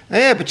 Retaliation.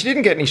 Yeah, but you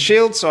didn't get any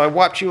shields, so I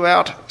wiped you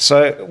out.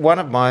 So one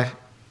of my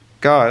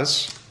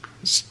guys,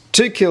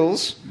 2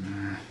 kills,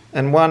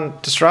 and 1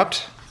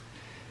 disrupt.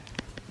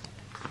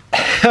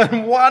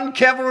 And 1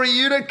 cavalry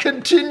unit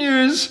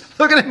continues.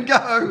 Look at him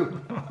go.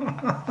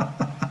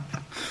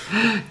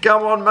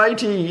 Come on,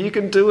 matey, you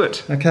can do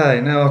it.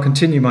 Okay, now I'll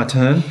continue my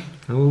turn.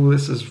 Oh,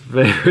 this is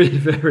very,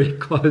 very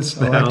close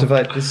now. I'll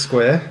activate this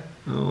square.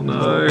 Oh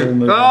no.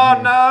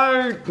 Oh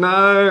no.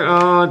 No.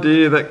 Oh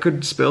dear, that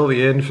could spell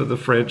the end for the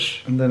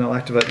French. And then I'll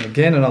activate them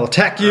again and I'll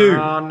attack you.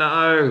 Oh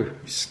no.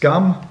 You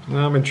scum.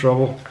 I'm in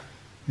trouble.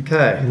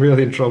 Okay. I'm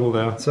really in trouble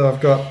now. So I've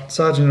got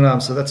Sergeant at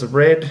Arms, so that's a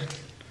red.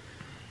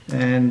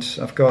 And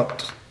I've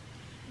got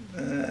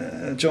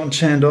John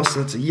Chandos,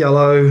 that's a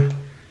yellow.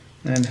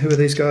 And who are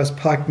these guys?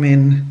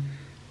 Pikemen,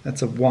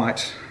 that's a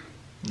white.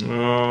 Oh,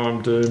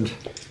 I'm doomed.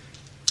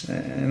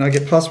 And I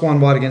get +1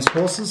 white against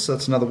horses, so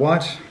that's another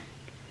white.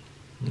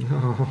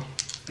 Oh.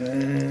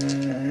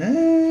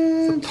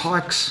 And The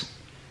pikes.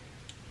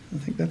 I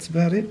think that's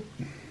about it.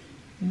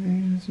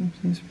 Yes, here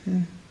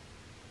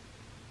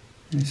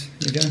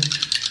we go.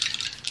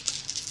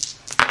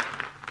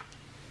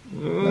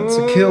 That's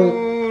a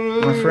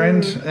kill, my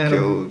friend, and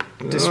a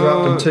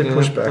disrupt and 2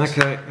 pushbacks.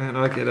 Okay, and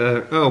I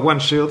get 1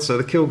 shield, so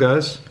the kill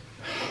goes.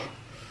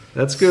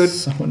 That's good.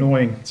 So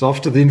annoying. It's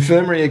off to the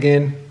infirmary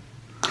again.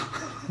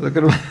 Look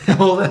at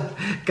all the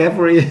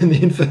cavalry in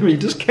the infirmary. You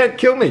just can't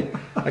kill me.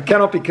 I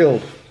cannot be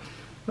killed.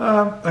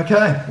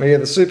 Okay. We are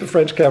the super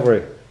French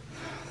cavalry.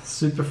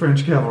 Super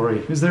French cavalry.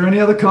 Is there any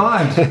other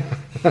kind?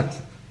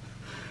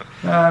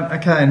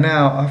 Okay,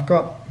 now I've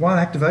got one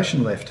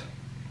activation left.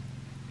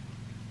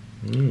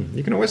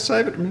 You can always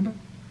save it, remember?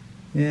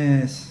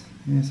 Yes,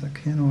 I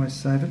can always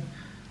save it.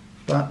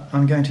 But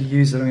I'm going to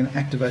use it. I'm going to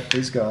activate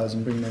these guys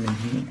and bring them in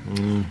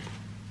here.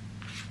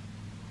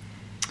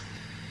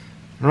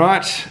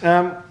 Right,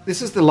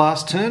 this is the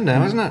last turn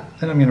now, isn't it?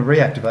 Then I'm going to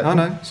reactivate Oh them.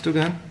 no, still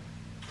going.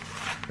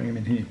 Bring them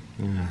in here.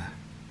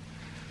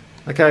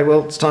 Okay,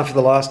 well, it's time for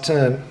the last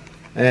turn,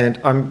 and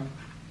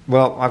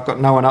I've got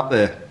no one up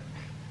there.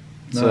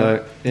 No,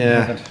 So,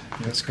 yeah, haven't.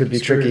 this could be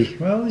Screwed. tricky.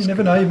 Well, you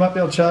never know. You might be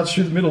able to charge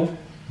through the middle.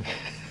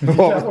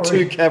 What, with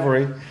 2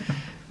 cavalry?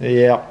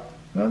 Yeah,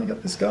 Well, you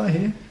got this guy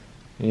here.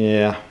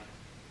 yeah.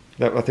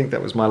 I think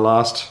that was my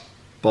last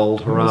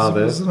bold hurrah It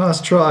there. was a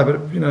nice try, but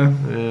Yeah,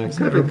 it's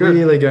could have never been good.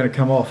 really going to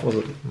come off, was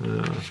it?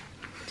 A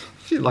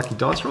few lucky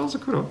dice rolls, I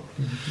could have.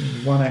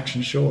 One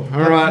action short.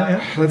 All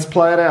right, let's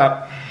play it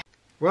out.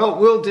 Well,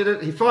 Will did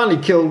it. He finally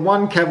killed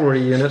 1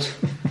 cavalry unit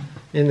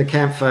in the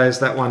camp phase.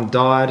 That one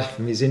died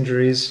from his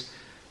injuries.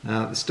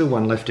 There's still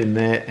 1 left in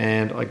there,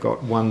 and I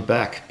got 1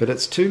 back. But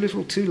it's too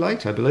little too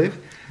late, I believe.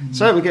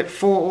 So we get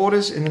 4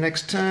 orders in the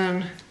next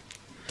turn.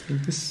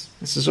 This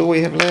is all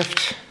we have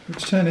left.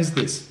 Which turn is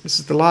this? This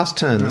is the last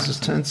turn. This is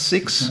turn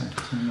 6. Okay,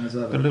 turn those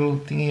A over. little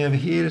thingy over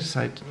here to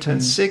say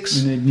turn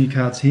 6. We need new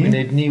cards here. We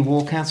need new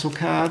War Council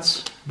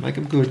cards. Make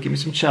them good. Give me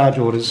some charge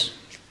orders.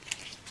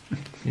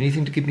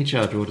 Anything to give me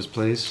charge orders,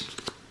 please.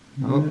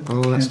 Oh, that's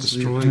Cancel the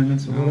destroyed.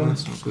 opponent's Oh, order.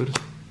 that's not good.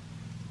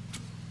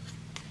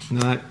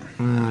 No,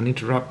 an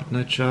interrupt, but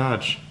no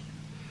charge.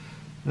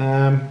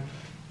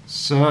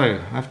 So, I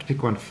have to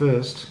pick one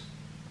first.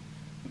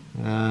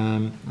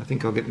 I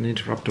think I'll get an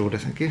interrupt order,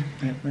 thank you.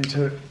 Yeah, me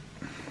too.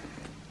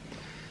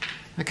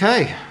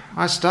 Okay,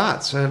 I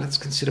start, so let's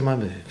consider my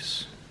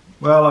moves.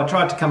 Well, I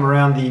tried to come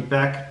around the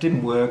back,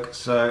 didn't work,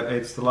 so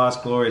it's the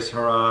last glorious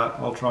hurrah.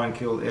 I'll try and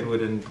kill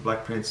Edward and the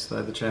Black Prince,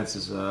 though the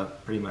chances are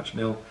pretty much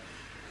nil.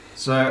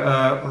 So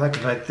I'll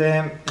activate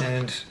them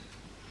and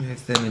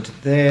move them into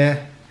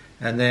there,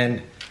 and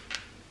then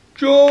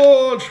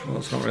George! Well,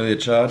 it's not really a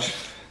charge,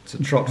 it's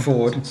a trot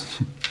forward.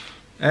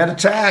 And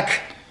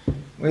attack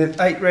with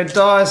 8 red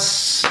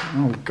dice.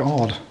 Oh,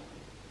 God.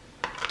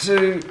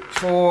 2,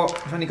 4,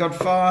 I've only got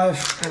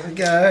 5. There we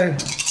go.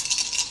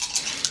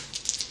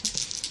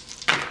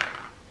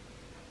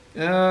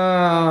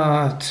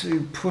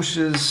 2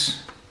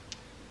 pushes,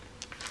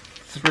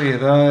 3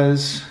 of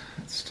those.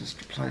 Let's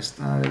just replace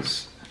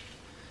those.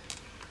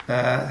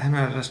 How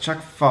many did I just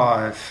chuck?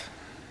 5.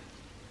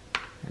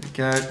 There we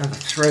go. Another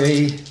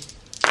 3.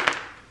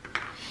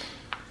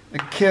 A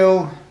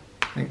kill.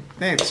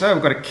 There. So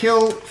we've got a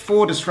kill,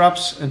 4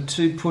 disrupts, and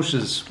 2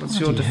 pushes. What's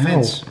your Bloody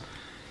defence?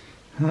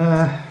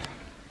 Let's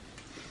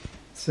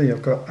see,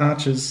 I've got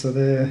archers, so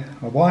they're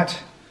a white,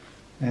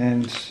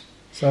 and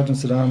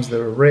sergeants at arms,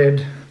 they're a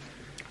red,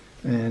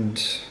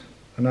 and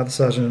another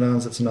sergeant at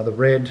arms, that's another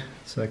red.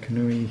 So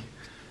can we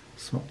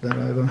swap that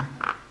over?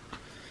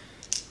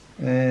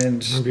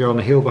 And Maybe you're on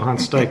the hill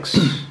behind stakes.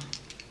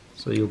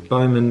 So your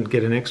bowmen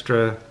get an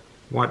extra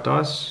white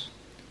dice.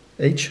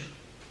 each.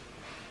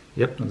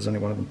 Yep, There's only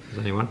one of them. there's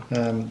only one.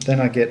 Then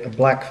I get a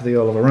black for the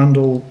Earl of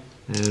Arundel,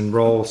 And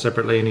roll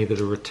separately any that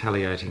are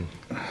retaliating.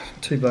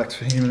 2 blacks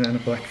for him, and a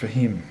black for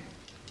him.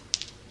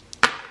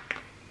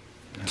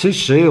 2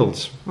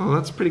 shields. Oh,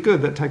 that's pretty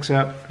good. That takes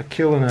out a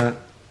kill and a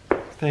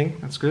thing.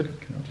 That's good.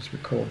 Can I just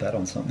record that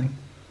on something?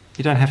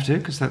 You don't have to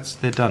because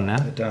they're done now.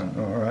 They're done.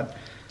 Oh, all right.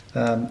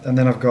 And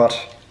then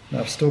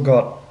I've still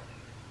got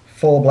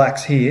 4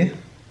 blacks here.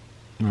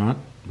 All right,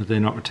 but they're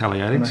not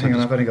retaliating. No, so hang on,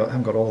 just- I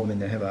haven't got all of them in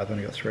there, have I? I've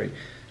only got 3.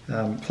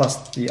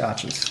 Plus the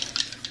archers.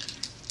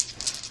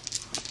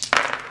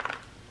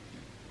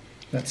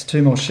 That's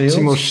 2 more shields.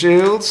 2 more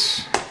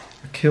shields.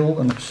 A kill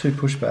and 2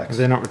 pushbacks.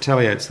 They're not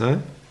retaliates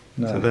though,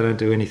 No. so they don't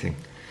do anything.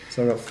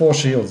 So I've got 4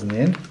 shields in the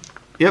end.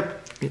 Yep.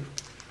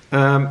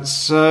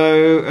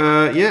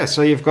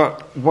 So you've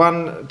got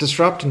 1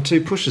 disrupt and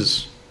 2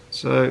 pushes.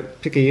 So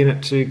pick a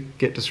unit to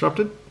get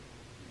disrupted.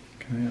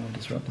 Okay, I'll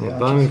disrupt the Or archers.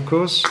 bone, of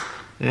course.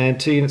 And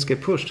 2 units get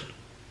pushed.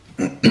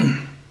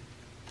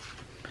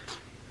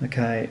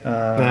 Okay.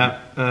 Now,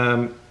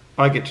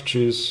 I get to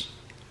choose.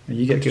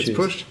 You get who to gets choose.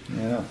 pushed.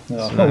 Yeah.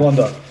 No, So- no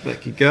wonder.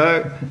 Back you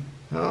go.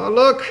 Oh,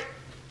 look.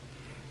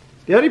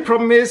 The only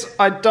problem is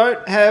I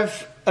don't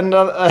have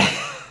another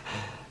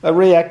a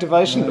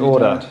reactivation No, you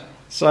order. don't.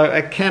 So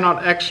I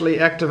cannot actually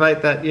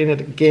activate that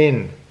unit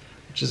again,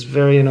 which is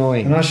very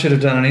annoying. And I should have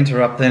done an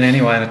interrupt then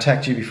anyway and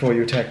attacked you before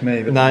you attacked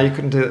me. But No, you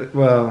couldn't do it.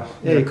 Well,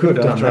 yeah, Yeah, you could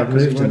have done after that I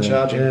because you moved weren't in there.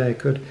 charging. Yeah, you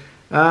could.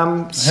 I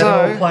had it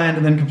all planned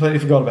and then completely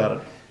forgot about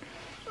it.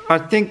 I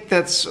think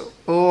that's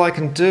all I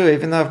can do,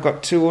 even though I've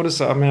got 2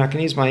 orders. I mean, I can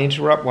use my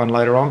interrupt one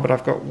later on, but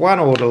I've got 1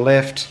 order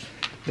left.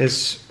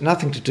 There's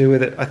nothing to do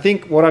with it. I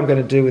think what I'm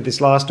going to do with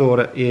this last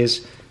order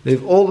is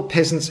move all the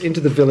peasants into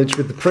the village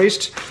with the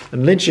priest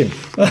and lynch him.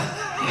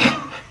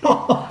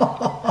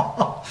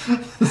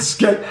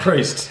 Escape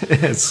priest.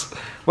 Yes.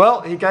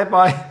 Well, he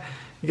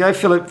gave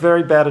Philip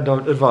very bad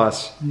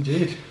advice. He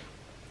did.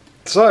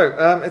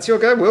 So, it's your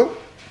go, Will.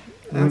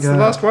 That's the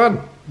last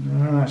one.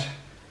 Right.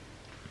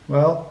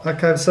 Well,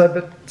 okay,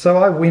 so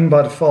I win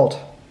by default.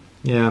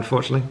 Yeah,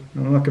 unfortunately.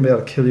 I'm not going to be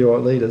able to kill your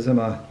leaders, am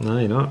I? No,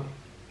 you're not.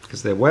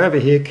 Because they're way over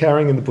here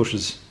cowering in the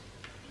bushes.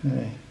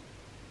 Okay.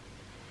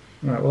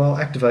 Right, well, I'll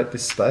activate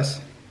this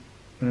space.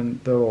 And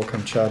they'll all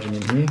come charging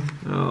in here.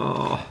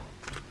 Oh.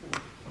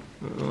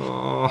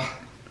 Oh.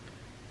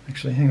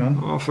 Actually, hang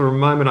on. Oh, for a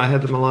moment I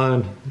had them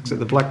alone. Except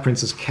the Black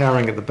Prince is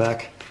cowering at the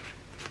back.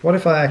 What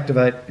if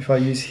I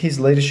use his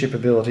leadership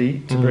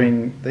ability to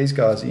bring these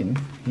guys in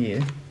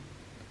here?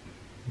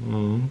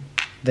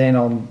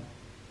 Then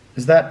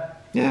is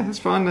that... Yeah, that's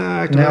fine.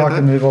 Now I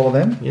can move all of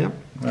them? Yep.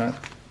 Right.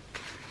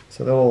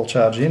 So they'll all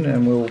charge in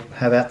and we'll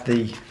have at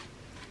thee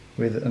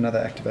with another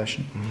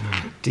activation.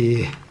 Oh,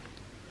 dear.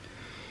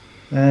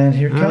 And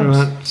here it comes.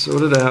 Alright,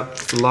 sort it out.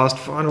 It's the last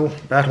final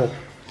battle.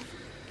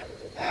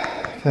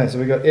 Okay, so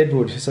we've got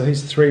Edward, so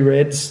he's 3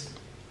 reds.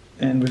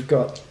 And we've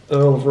got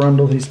Earl of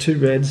Rundle, he's 2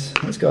 reds.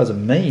 Those guys are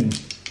mean.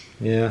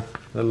 Yeah,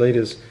 the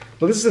leaders.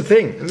 Well, this is the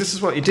thing, and this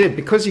is what you did.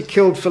 Because you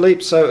killed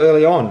Philippe so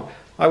early on,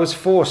 I was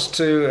forced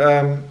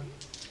to,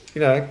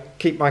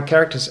 keep my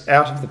characters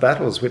out of the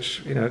battles,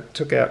 which,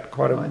 took out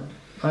quite a...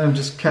 I am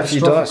just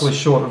catastrophically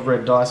short of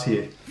red dice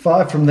here.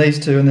 5 from these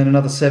 2 and then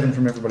another 7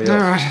 from everybody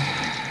else. Alright.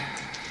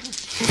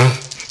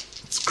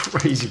 It's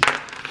crazy.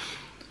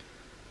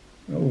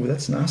 Oh,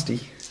 that's nasty.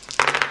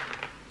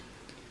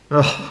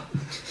 Oh.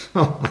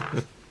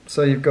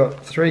 So you've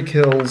got 3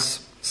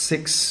 kills,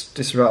 6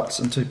 disrupts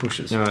and 2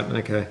 pushes. Alright,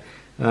 okay.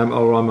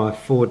 I'll roll my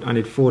 4. I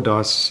need 4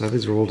 dice, so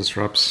these are all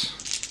disrupts.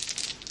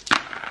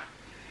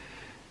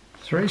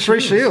 3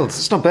 shields.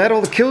 It's not bad.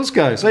 All the kills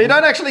go. So you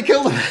don't actually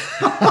kill them.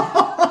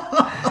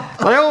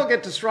 They all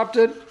get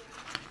disrupted.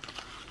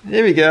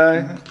 Here we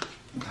go.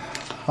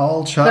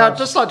 Whole charge. Now, I'd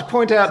just like to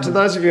point out to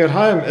those of you at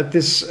home at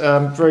this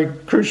very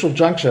crucial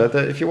juncture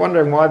that if you're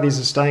wondering why these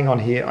are staying on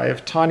here, I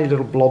have tiny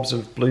little blobs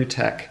of blue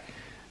tack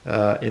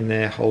in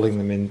there holding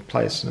them in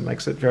place, and it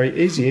makes it very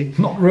easy.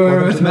 Not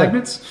rare earth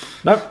magnets?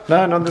 No,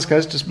 not in this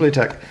case, just blue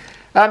tack.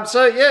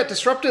 So yeah,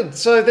 disrupted.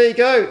 So there you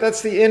go.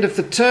 That's the end of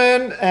the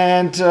turn,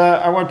 and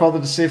I won't bother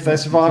to see if they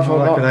survive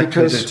or not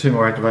because do 2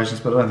 more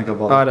activations, but I don't think I'll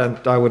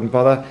bother. I wouldn't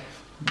bother.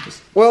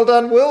 Well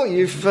done, Will.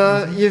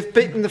 You've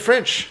beaten the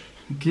French.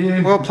 Thank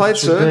you. Well played,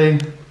 sir.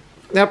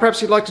 Now,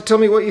 perhaps you'd like to tell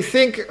me what you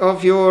think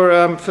of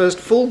your first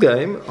full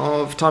game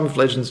of Time of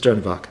Legends: Joan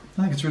of Arc.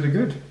 I think it's really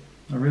good.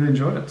 I really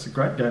enjoyed it. It's a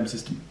great game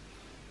system.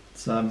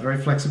 It's very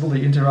flexible.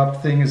 The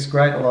interrupt thing is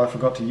great, although I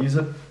forgot to use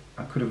it.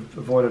 I could have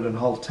avoided a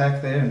whole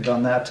attack there and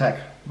done that attack.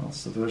 Well,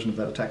 it's the version of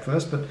that attack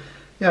first, but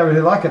yeah, I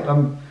really like it.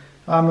 I'm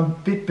a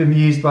bit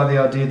bemused by the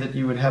idea that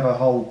you would have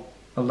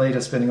a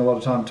leader spending a lot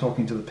of time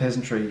talking to the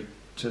peasantry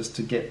just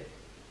to get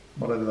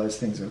whatever those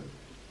things are.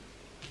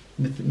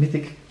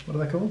 Mythic, what are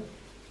they called?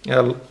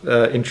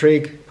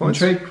 Intrigue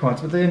points. Intrigue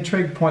points, but the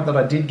intrigue point that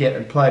I did get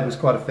and played was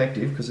quite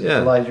effective because it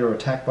delayed your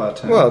attack by a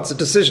turn. Well, it's a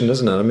decision,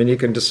 isn't it? I mean, you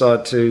can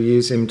decide to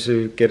use him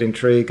to get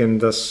intrigue and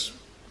thus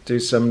do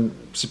some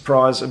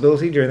surprise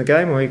ability during the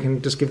game, or you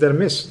can just give that a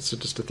miss. It's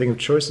just a thing of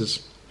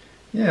choices.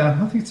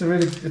 Yeah, I think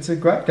it's a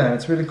great game.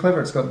 It's really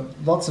clever. It's got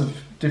lots of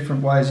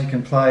different ways you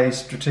can play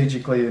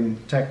strategically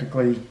and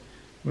tactically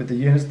with the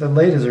units. The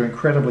leaders are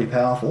incredibly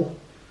powerful.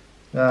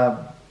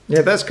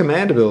 Yeah, those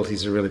command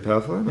abilities are really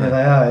powerful, aren't they?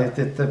 Yeah,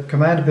 they are. The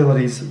command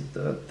abilities,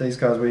 these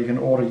guys where you can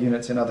order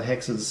units in other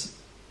hexes,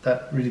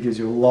 that really gives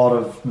you a lot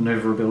of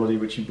manoeuvrability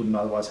which you wouldn't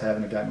otherwise have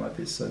in a game like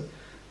this. So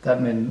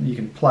that means you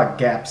can plug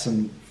gaps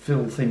and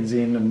fill things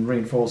in and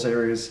reinforce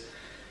areas,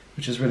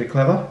 which is really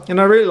clever.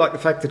 And I really like the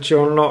fact that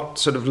you're not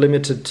sort of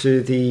limited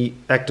to the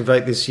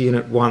activate this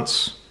unit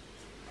once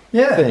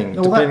thing.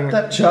 Well,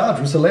 that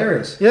charge was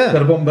hilarious. Yeah.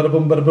 Bada boom, bada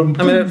boom, bada boom.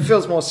 I mean, it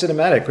feels more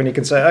cinematic when you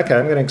can say, okay,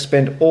 I'm going to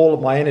expend all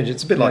of my energy.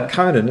 It's a bit like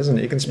Conan, isn't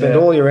it? You can spend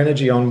all your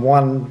energy on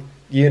one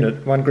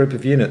unit, one group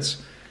of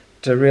units,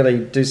 to really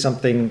do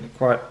something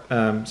quite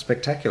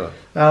spectacular.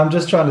 I'm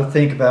just trying to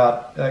think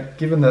about,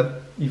 given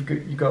that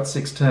you've got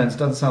 6 turns, it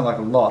doesn't sound like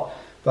a lot,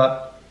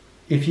 but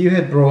if you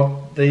had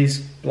brought these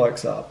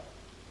blokes up,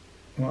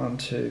 1,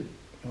 2,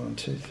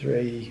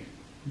 3,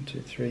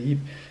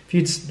 if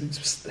you'd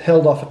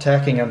held off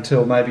attacking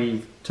until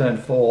maybe turn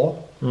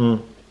 4,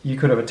 you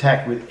could have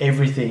attacked with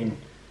everything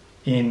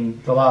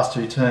in the last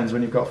 2 turns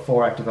when you've got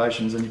 4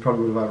 activations, and you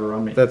probably would have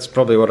overrun me. That's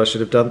probably what I should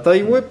have done. Though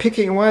you were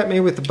picking away at me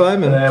with the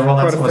bowmen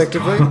quite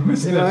effectively.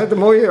 The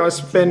more I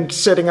spend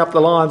setting up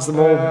the lines, the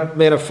more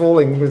men are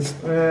falling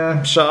with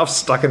shafts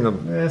stuck in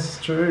them. Yes,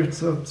 it's true.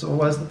 It's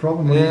always the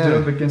problem when you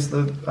do it against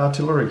the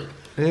artillery.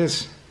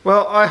 Yes.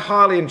 Well, I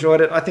highly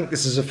enjoyed it. I think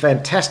this is a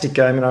fantastic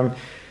game, and I'm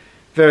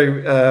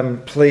very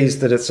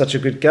pleased that it's such a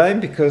good game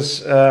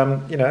because,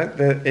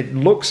 it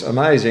looks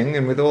amazing,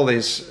 and with all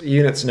these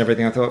units and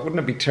everything, I thought, wouldn't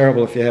it be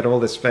terrible if you had all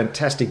this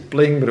fantastic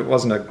bling, but it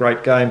wasn't a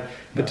great game.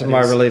 But to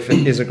my relief,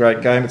 it is a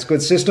great game. It's a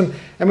good system.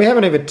 And we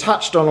haven't even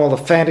touched on all the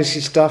fantasy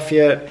stuff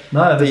yet.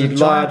 No, the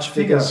large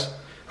figures,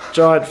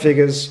 giant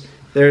figures.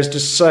 There is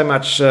just so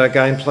much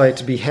gameplay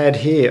to be had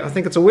here. I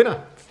think it's a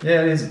winner.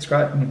 Yeah, it is. It's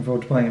great. I'm looking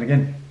forward to playing it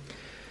again.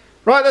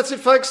 Right, that's it,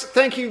 folks.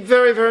 Thank you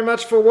very, very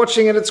much for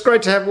watching, and it's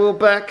great to have Will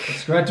back.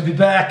 It's great to be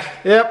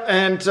back. Yep,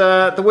 and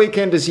the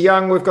weekend is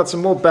young. We've got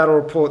some more battle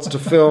reports to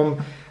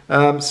film,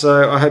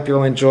 so I hope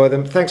you'll enjoy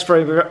them. Thanks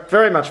very,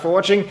 very much for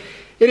watching.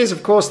 It is,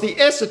 of course,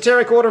 the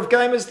Esoteric Order of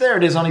Gamers. There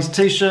it is on his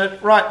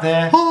t-shirt, right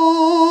there.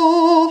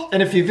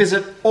 And if you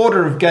visit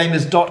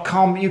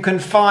orderofgamers.com, you can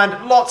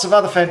find lots of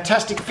other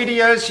fantastic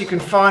videos. You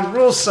can find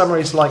rule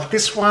summaries like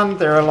this one.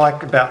 There are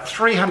like about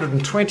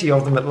 320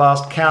 of them at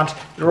last count.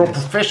 They're all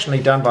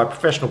professionally done by a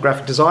professional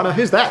graphic designer.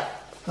 Who's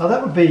that? Oh,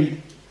 that would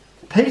be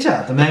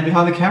Peter, the man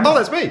behind the camera. Oh,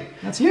 that's me.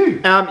 That's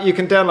you. You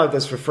can download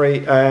this for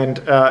free,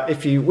 and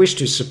if you wish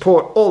to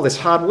support all this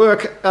hard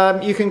work,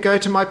 you can go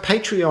to my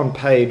Patreon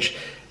page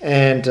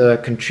and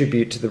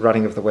contribute to the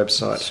running of the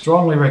website.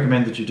 Strongly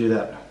recommend that you do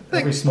that.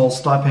 Every small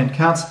stipend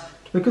counts,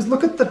 because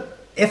look at the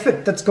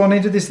effort that's gone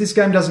into this. This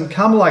game doesn't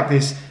come like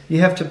this.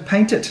 You have to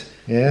paint it.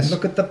 Yes.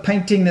 Look at the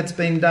painting that's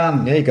been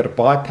done. Yeah, you got to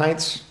buy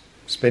paints,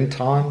 spend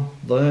time,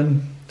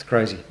 learn. It's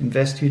crazy.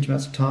 Invest huge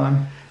amounts of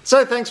time.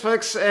 So thanks,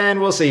 folks,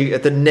 and we'll see you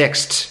at the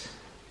next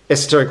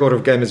Esoteric Order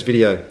of Gamers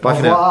video. Bye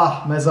for now. Au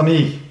revoir, mes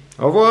amis.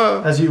 Au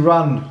revoir. As you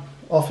run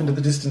off into the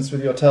distance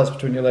with your tails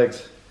between your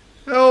legs.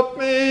 Help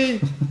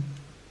me.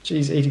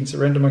 Geez, eating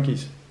surrender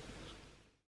monkeys.